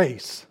about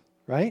grace,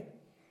 right?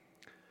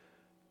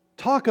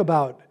 Talk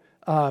about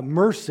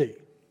mercy.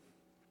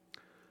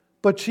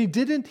 But she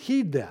didn't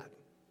heed that.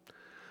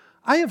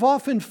 I have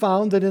often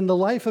found that in the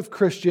life of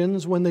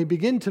Christians, when they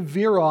begin to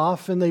veer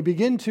off and they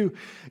begin to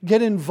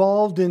get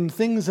involved in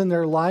things in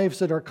their lives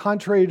that are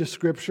contrary to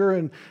Scripture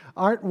and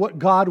aren't what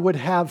God would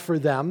have for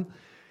them,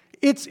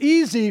 it's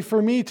easy for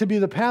me to be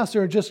the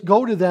pastor and just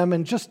go to them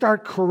and just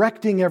start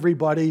correcting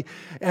everybody.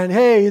 And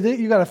hey,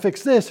 you got to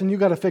fix this, and you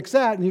got to fix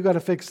that, and you got to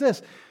fix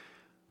this.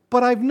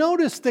 But I've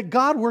noticed that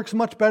God works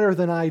much better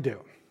than I do.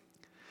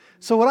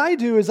 So what I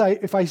do is,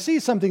 if I see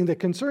something that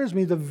concerns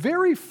me, the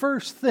very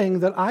first thing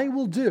that I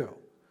will do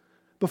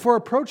before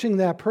approaching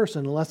that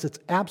person, unless it's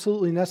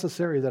absolutely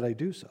necessary that I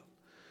do so,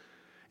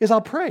 is I'll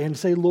pray and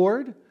say,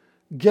 Lord,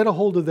 get a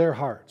hold of their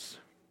hearts.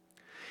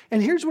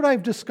 And here's what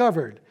I've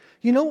discovered.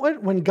 You know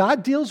what? When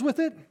God deals with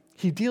it,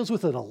 He deals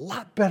with it a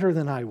lot better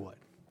than I would.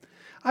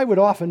 I would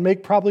often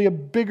make probably a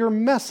bigger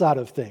mess out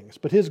of things,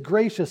 but His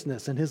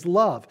graciousness and His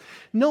love,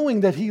 knowing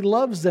that He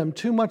loves them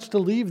too much to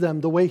leave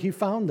them the way He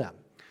found them.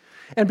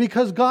 And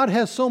because God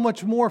has so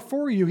much more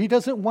for you, He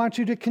doesn't want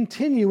you to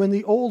continue in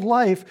the old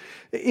life,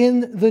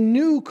 in the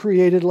new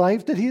created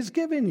life that He's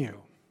given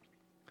you.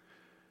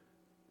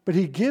 But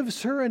He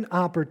gives her an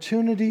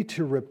opportunity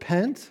to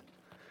repent,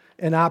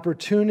 an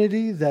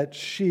opportunity that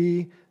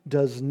she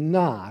does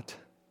not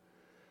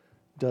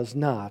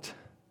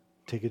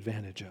take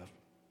advantage of.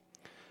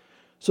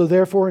 So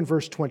therefore, in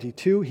verse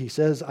 22, he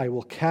says, I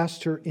will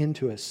cast her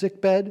into a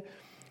sickbed.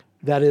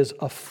 That is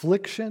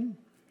affliction.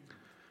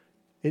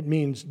 It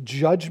means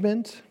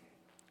judgment.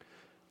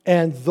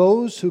 And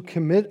those who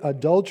commit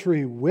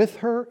adultery with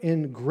her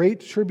in great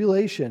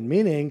tribulation,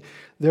 meaning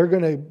they're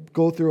going to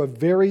go through a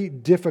very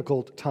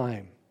difficult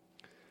time.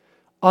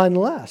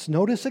 Unless,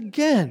 notice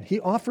again, he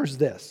offers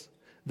this,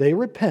 they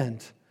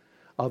repent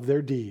of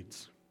their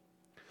deeds.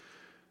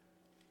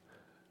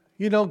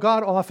 You know,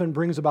 God often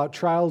brings about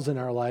trials in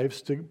our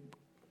lives to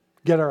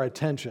get our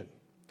attention,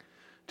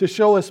 to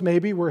show us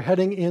maybe we're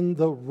heading in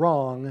the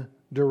wrong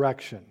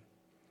direction.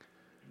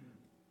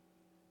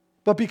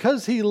 But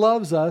because He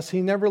loves us,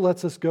 He never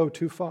lets us go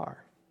too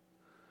far.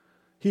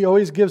 He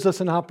always gives us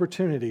an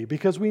opportunity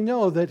because we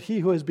know that He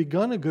who has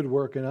begun a good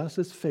work in us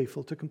is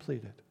faithful to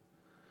complete it.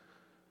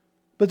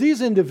 But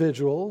these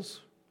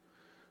individuals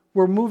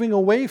were moving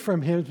away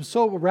from Him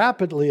so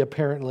rapidly,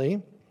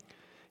 apparently.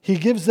 He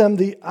gives them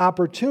the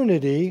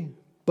opportunity,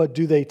 but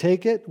do they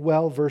take it?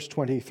 Well, verse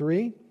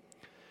 23,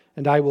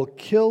 and I will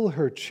kill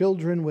her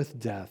children with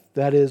death.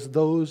 That is,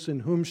 those in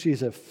whom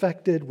she's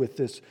affected with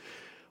this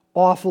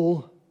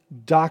awful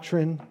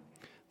doctrine,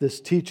 this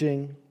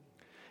teaching.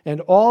 And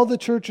all the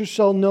churches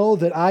shall know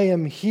that I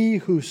am He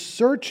who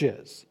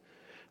searches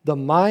the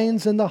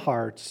minds and the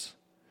hearts,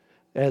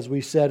 as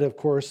we said, of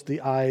course, the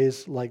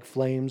eyes like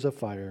flames of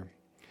fire,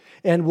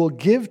 and will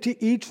give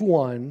to each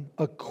one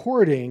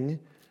according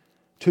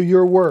to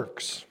your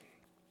works.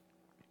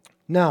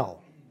 Now,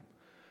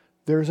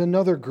 there's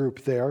another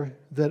group there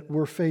that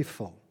were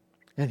faithful,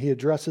 and he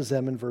addresses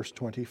them in verse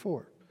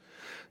 24.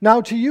 Now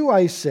to you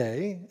I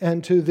say,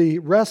 and to the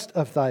rest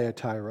of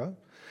Thyatira,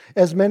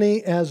 as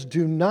many as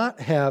do not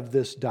have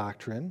this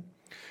doctrine,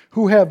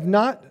 who have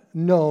not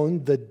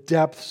known the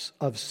depths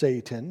of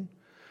Satan,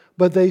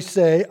 but they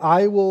say,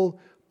 I will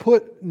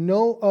put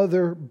no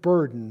other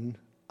burden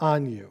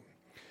on you.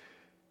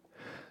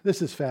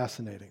 This is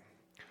fascinating.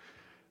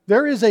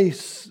 There is a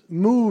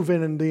move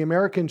in the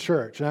American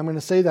church, and I'm going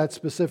to say that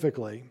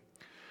specifically,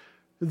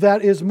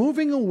 that is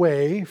moving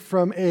away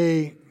from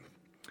a,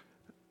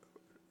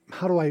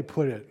 how do I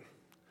put it,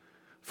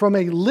 from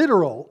a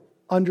literal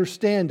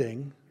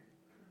understanding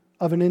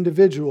of an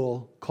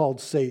individual called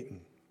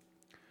Satan.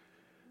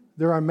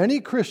 There are many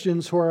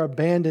Christians who are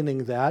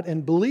abandoning that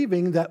and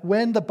believing that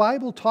when the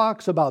Bible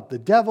talks about the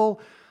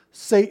devil,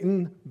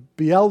 Satan,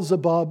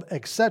 Beelzebub,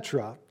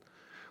 etc.,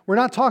 we're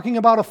not talking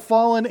about a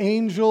fallen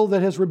angel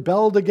that has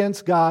rebelled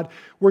against God.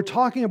 We're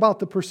talking about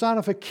the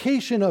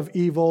personification of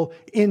evil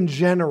in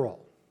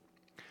general.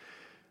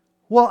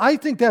 Well, I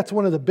think that's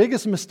one of the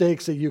biggest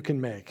mistakes that you can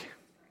make.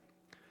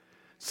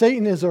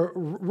 Satan is a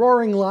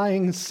roaring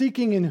lion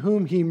seeking in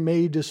whom he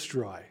may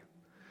destroy.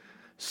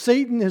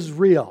 Satan is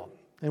real.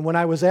 And when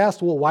I was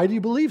asked, well, why do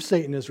you believe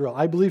Satan is real?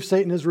 I believe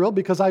Satan is real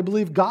because I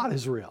believe God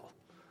is real.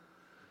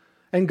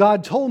 And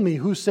God told me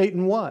who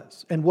Satan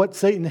was and what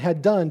Satan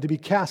had done to be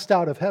cast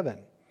out of heaven.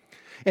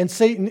 And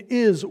Satan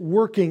is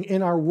working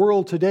in our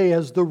world today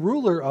as the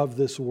ruler of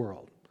this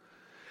world.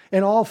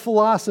 And all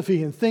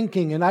philosophy and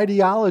thinking and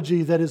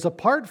ideology that is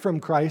apart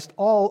from Christ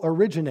all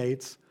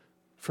originates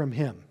from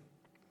him.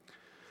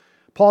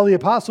 Paul the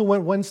Apostle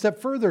went one step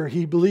further.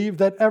 He believed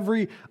that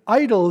every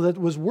idol that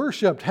was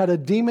worshipped had a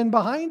demon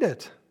behind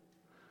it,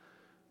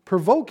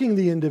 provoking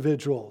the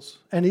individuals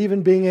and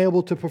even being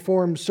able to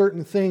perform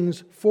certain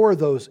things for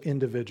those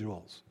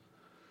individuals.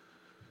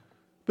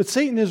 But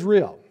Satan is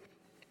real.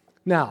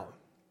 Now,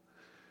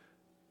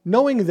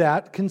 knowing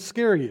that can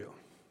scare you.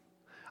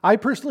 I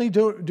personally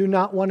do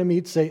not want to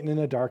meet Satan in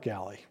a dark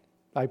alley.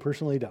 I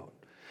personally don't.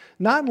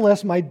 Not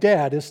unless my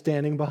dad is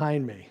standing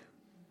behind me.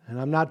 And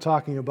I'm not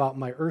talking about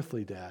my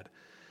earthly dad.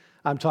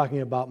 I'm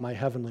talking about my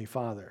heavenly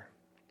Father.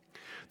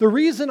 The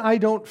reason I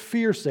don't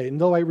fear Satan,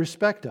 though I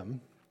respect him,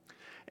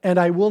 And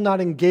I will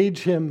not engage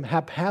him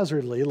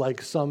haphazardly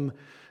like some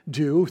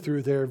do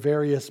through their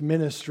various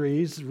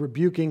ministries,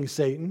 rebuking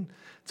Satan.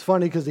 It's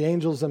funny because the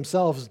angels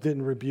themselves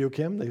didn't rebuke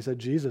him. They said,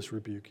 Jesus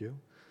rebuke you.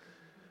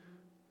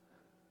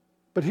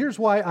 But here's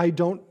why I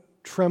don't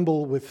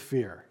tremble with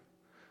fear.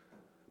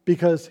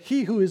 Because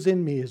he who is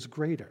in me is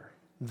greater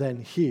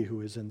than he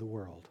who is in the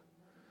world.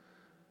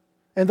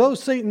 And though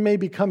Satan may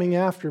be coming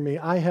after me,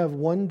 I have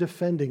one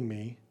defending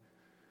me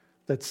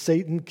that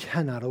Satan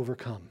cannot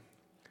overcome.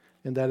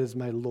 And that is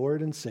my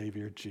Lord and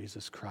Savior,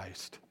 Jesus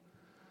Christ.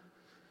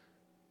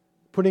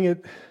 Putting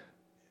it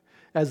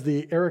as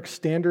the Eric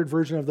Standard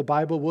version of the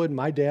Bible would,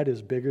 my dad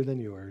is bigger than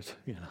yours,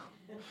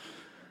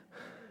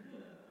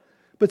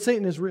 But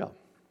Satan is real.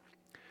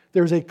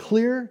 There's a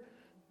clear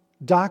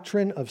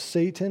doctrine of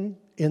Satan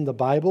in the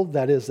Bible,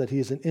 that is, that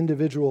he's an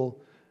individual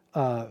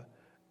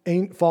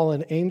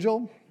fallen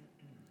angel,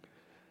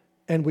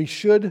 and we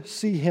should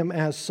see him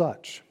as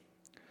such.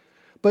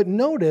 But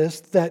notice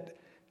that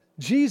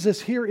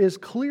Jesus here is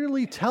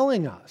clearly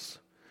telling us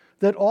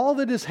that all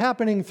that is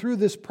happening through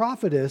this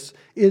prophetess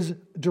is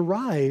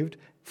derived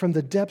from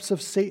the depths of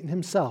Satan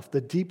himself,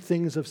 the deep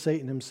things of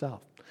Satan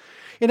himself.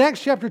 In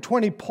Acts chapter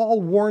 20,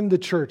 Paul warned the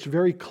church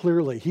very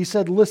clearly. He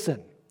said,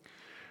 listen,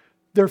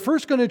 they're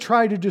first going to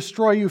try to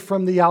destroy you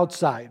from the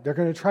outside. They're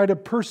going to try to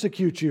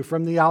persecute you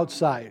from the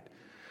outside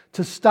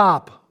to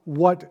stop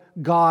what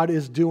God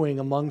is doing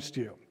amongst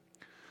you.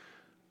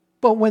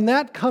 But when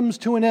that comes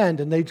to an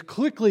end, and they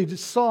quickly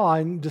saw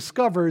and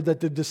discovered that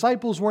the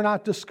disciples were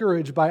not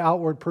discouraged by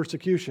outward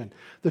persecution,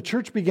 the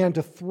church began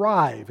to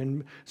thrive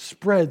and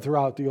spread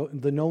throughout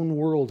the known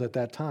world at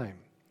that time.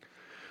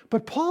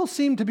 But Paul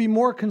seemed to be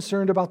more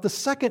concerned about the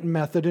second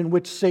method in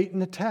which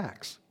Satan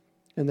attacks,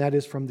 and that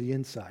is from the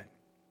inside.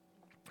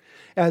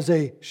 As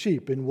a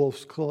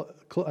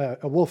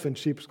wolf in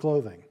sheep's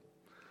clothing.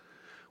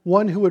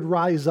 One who would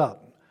rise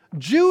up.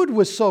 Jude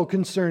was so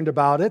concerned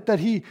about it that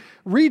he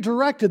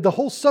redirected the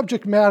whole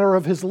subject matter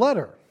of his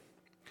letter.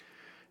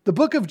 The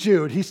book of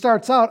Jude, he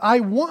starts out, I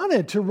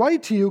wanted to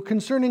write to you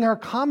concerning our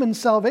common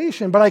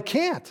salvation, but I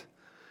can't.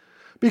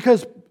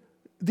 Because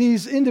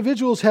these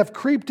individuals have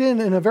creeped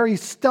in a very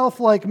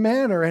stealth-like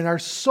manner and are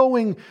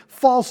sowing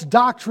false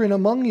doctrine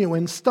among you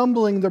and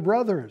stumbling the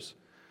brothers.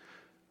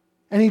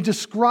 And he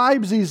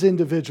describes these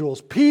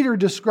individuals. Peter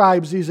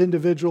describes these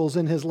individuals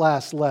in his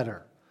last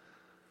letter.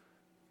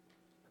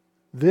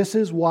 This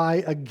is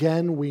why,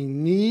 again, we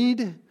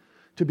need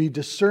to be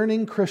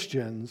discerning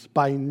Christians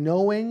by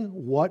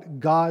knowing what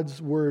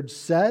God's Word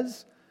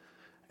says,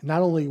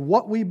 not only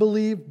what we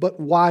believe, but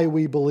why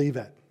we believe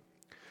it.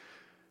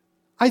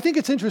 I think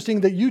it's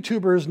interesting that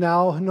YouTubers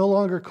now no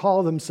longer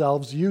call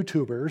themselves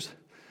YouTubers.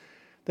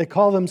 They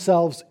call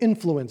themselves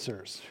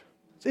influencers.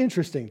 It's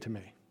interesting to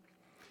me.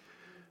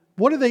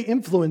 What are they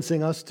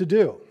influencing us to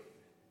do?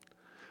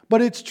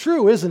 But it's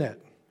true, isn't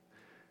it?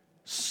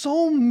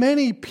 So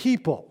many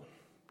people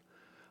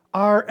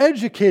are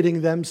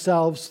educating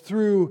themselves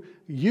through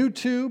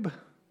YouTube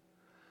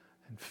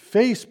and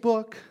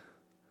Facebook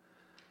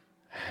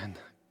and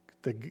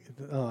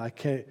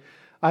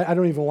I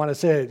don't even want to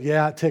say it.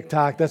 Yeah,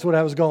 TikTok, that's what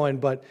I was going,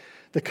 but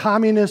the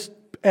communist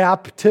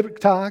app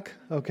TikTok,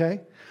 okay?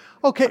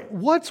 Okay,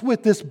 what's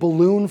with this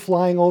balloon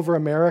flying over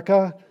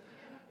America?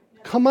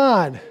 Come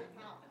on.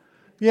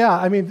 Yeah,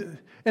 I mean,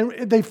 and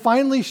they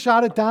finally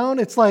shot it down.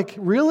 It's like,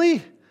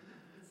 really?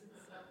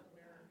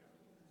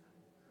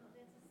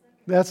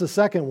 That's the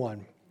second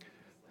one.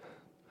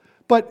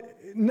 But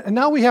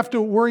now we have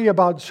to worry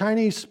about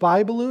Chinese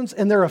spy balloons,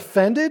 and they're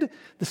offended,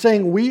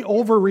 saying we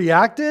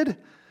overreacted.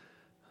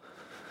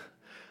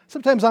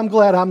 Sometimes I'm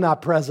glad I'm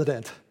not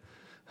president,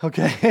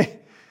 okay?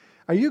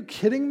 Are you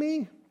kidding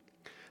me?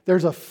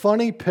 There's a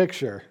funny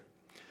picture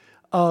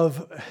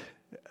of,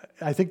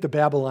 I think the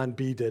Babylon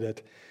Bee did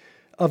it,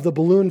 of the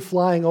balloon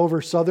flying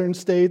over southern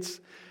states,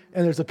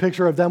 and there's a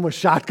picture of them with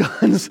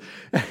shotguns.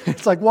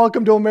 It's like,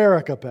 welcome to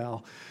America,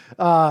 pal.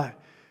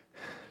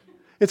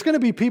 It's going to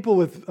be people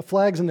with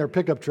flags in their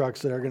pickup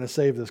trucks that are going to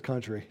save this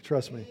country.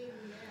 Trust me.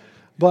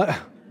 But,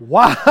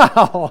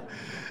 wow.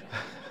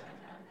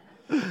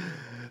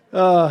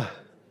 But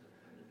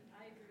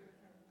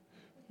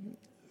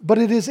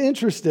it is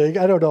interesting.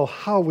 I don't know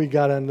how we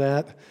got on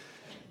that.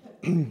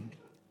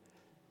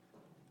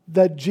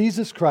 That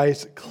Jesus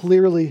Christ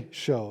clearly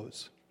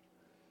shows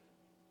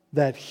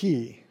that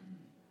he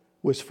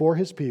was for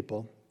his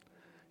people.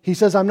 He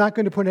says, I'm not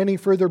going to put any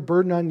further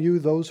burden on you,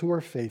 those who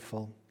are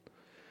faithful.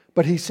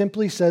 But he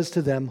simply says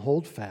to them,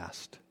 hold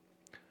fast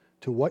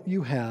to what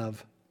you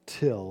have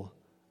till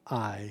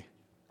I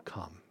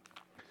come.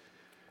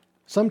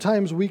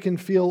 Sometimes we can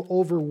feel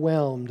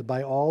overwhelmed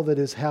by all that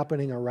is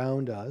happening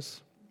around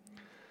us.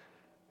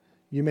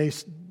 You may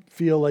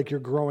feel like you're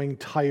growing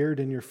tired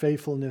in your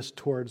faithfulness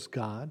towards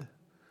God.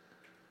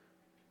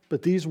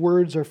 But these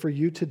words are for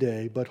you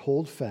today, but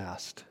hold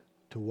fast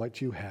to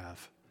what you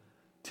have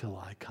till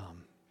I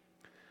come.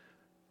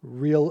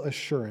 Real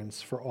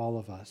assurance for all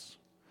of us.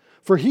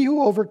 For he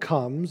who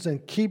overcomes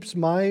and keeps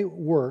my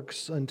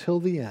works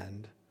until the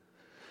end,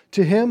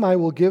 to him I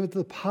will give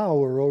the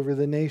power over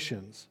the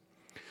nations,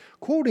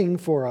 quoting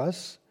for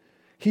us,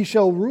 "He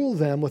shall rule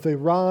them with a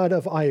rod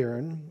of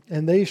iron,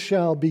 and they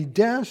shall be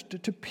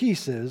dashed to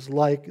pieces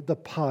like the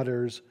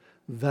potter's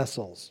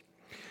vessels."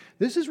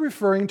 This is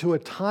referring to a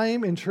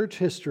time in church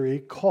history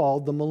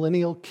called the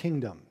Millennial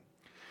Kingdom.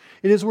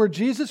 It is where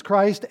Jesus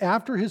Christ,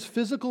 after his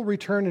physical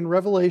return in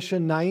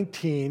Revelation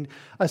 19,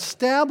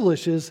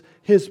 establishes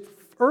his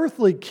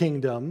earthly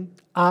kingdom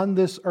on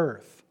this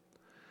earth.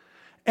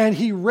 And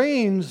he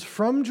reigns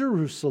from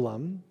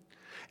Jerusalem,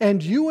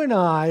 and you and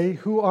I,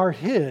 who are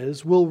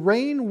his, will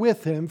reign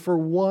with him for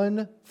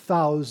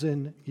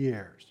 1,000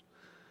 years.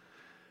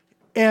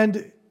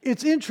 And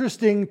it's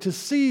interesting to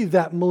see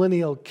that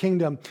millennial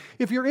kingdom.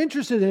 If you're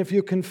interested and if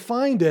you can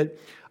find it,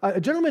 a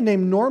gentleman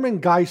named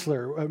Norman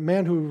Geisler, a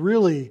man who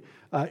really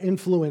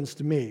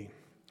influenced me,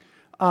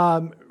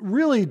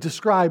 really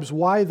describes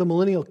why the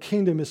millennial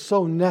kingdom is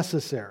so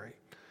necessary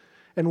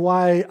and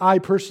why I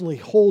personally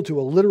hold to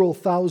a literal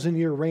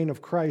 1,000-year reign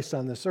of Christ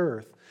on this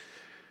earth.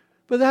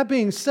 But that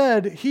being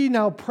said, he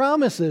now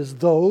promises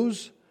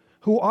those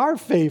who are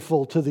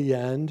faithful to the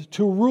end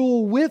to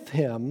rule with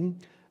him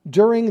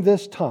during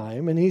this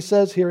time. And he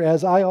says here,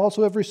 "As I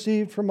also have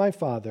received from my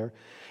Father,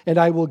 and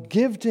I will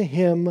give to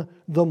him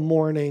the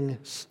morning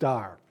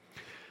star."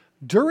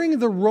 During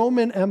the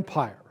Roman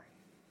Empire,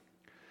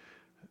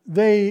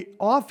 they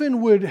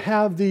often would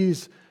have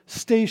these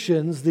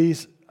stations,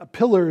 these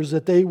pillars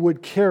that they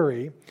would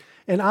carry.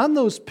 And on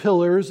those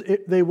pillars,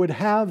 they would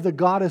have the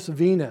goddess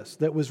Venus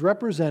that was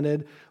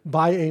represented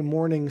by a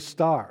morning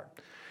star.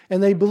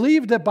 And they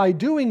believed that by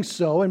doing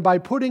so and by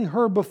putting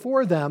her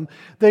before them,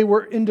 they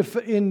were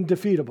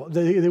indefeatable.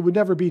 They would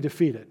never be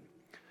defeated.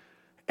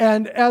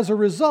 And as a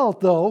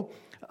result, though,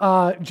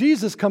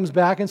 Jesus comes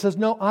back and says,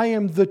 "No, I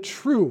am the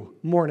true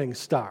morning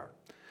star.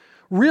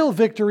 Real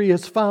victory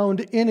is found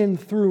in and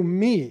through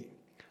me,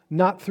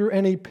 not through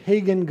any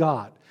pagan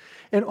god."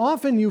 And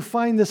often you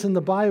find this in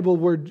the Bible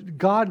where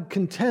God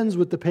contends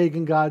with the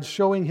pagan gods,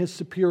 showing his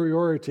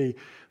superiority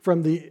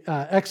from the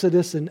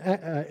Exodus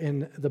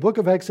in the book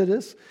of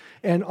Exodus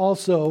and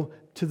also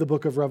to the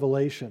book of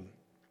Revelation.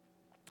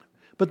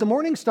 But the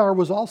morning star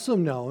was also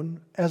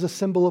known as a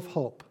symbol of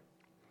hope.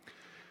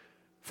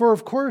 For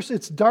of course,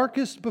 it's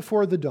darkest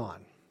before the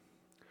dawn.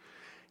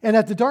 And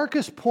at the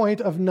darkest point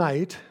of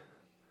night,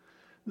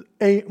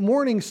 a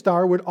morning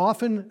star would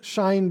often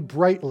shine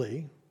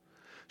brightly,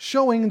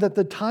 showing that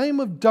the time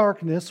of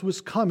darkness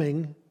was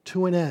coming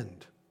to an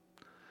end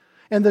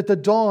and that the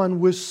dawn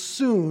was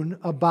soon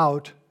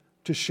about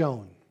to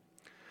shone.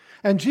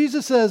 And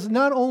Jesus says,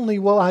 "Not only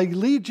will I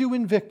lead you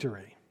in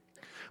victory,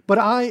 but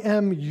I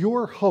am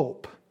your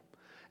hope,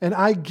 and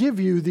I give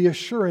you the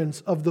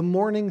assurance of the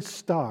morning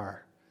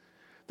star,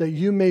 that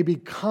you may be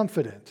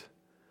confident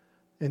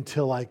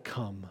until I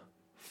come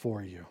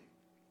for you."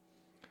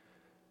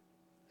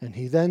 And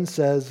he then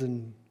says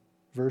in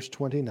verse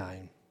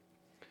 29,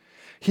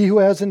 "He who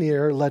has an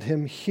ear, let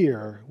him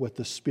hear what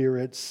the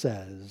Spirit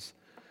says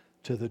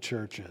to the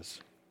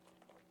churches."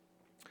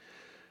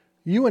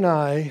 You and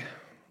I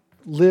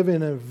live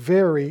in a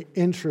very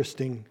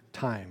interesting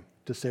time,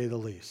 to say the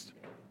least.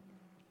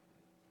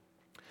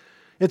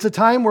 It's a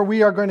time where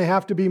we are going to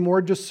have to be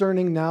more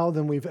discerning now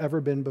than we've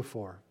ever been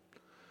before.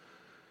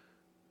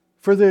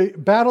 For the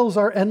battles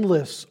are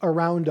endless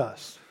around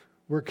us.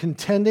 We're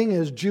contending,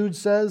 as Jude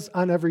says,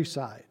 on every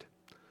side.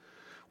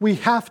 We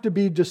have to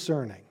be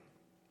discerning.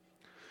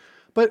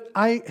 But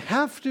I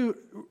have to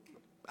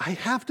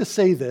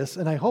say this,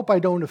 and I hope I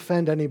don't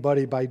offend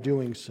anybody by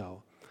doing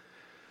so.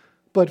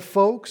 But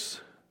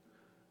folks,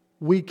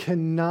 we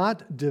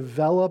cannot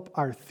develop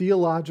our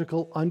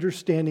theological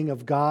understanding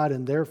of God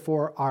and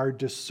therefore our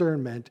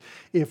discernment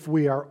if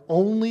we are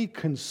only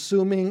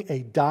consuming a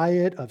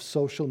diet of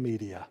social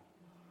media.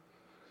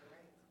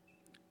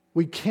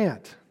 We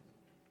can't.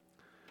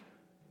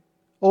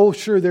 Oh,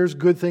 sure, there's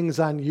good things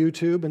on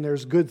YouTube and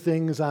there's good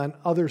things on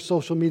other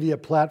social media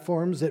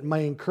platforms that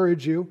might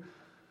encourage you,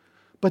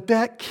 but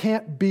that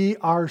can't be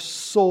our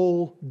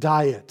sole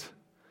diet.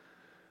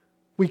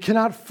 We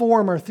cannot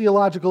form our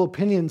theological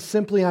opinions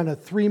simply on a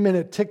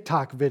 3-minute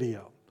TikTok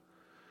video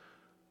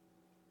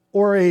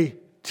or a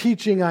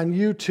teaching on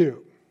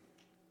YouTube.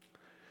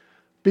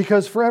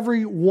 Because for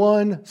every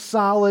one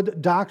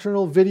solid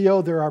doctrinal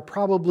video, there are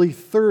probably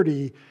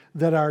 30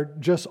 that are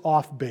just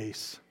off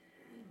base.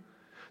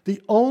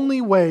 The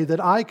only way that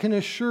I can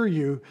assure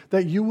you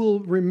that you will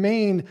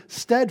remain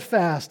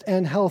steadfast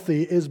and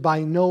healthy is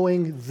by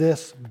knowing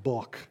this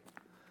book.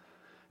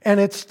 And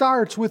it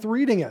starts with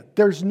reading it.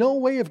 There's no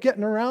way of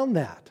getting around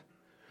that.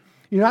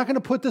 You're not going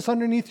to put this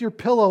underneath your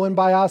pillow and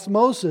by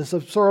osmosis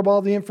absorb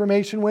all the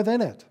information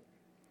within it.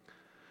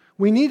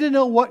 We need to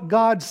know what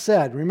God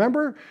said.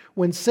 Remember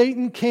when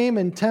Satan came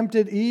and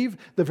tempted Eve,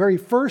 the very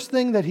first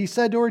thing that he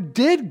said to her,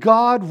 did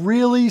God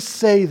really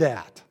say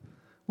that?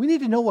 We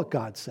need to know what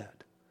God said.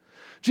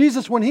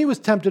 Jesus, when he was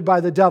tempted by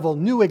the devil,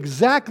 knew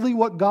exactly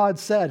what God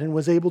said and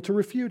was able to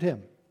refute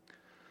him.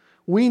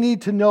 We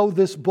need to know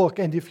this book,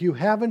 and if you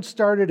haven't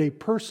started a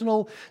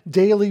personal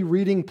daily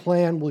reading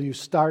plan, will you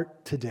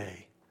start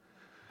today?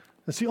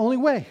 That's the only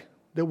way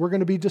that we're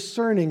going to be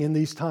discerning in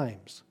these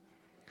times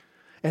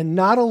and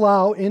not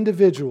allow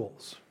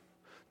individuals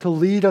to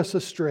lead us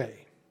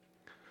astray.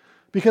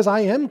 Because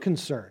I am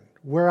concerned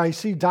where I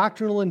see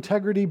doctrinal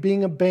integrity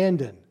being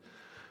abandoned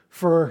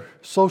for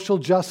social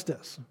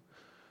justice,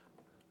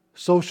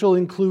 social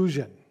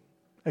inclusion,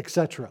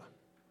 etc.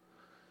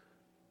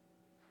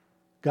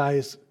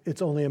 Guys,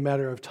 it's only a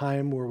matter of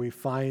time where we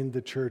find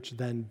the church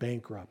then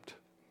bankrupt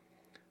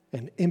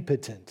and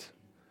impotent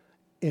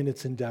in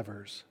its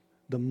endeavors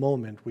the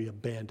moment we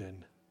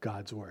abandon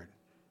God's word.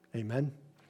 Amen?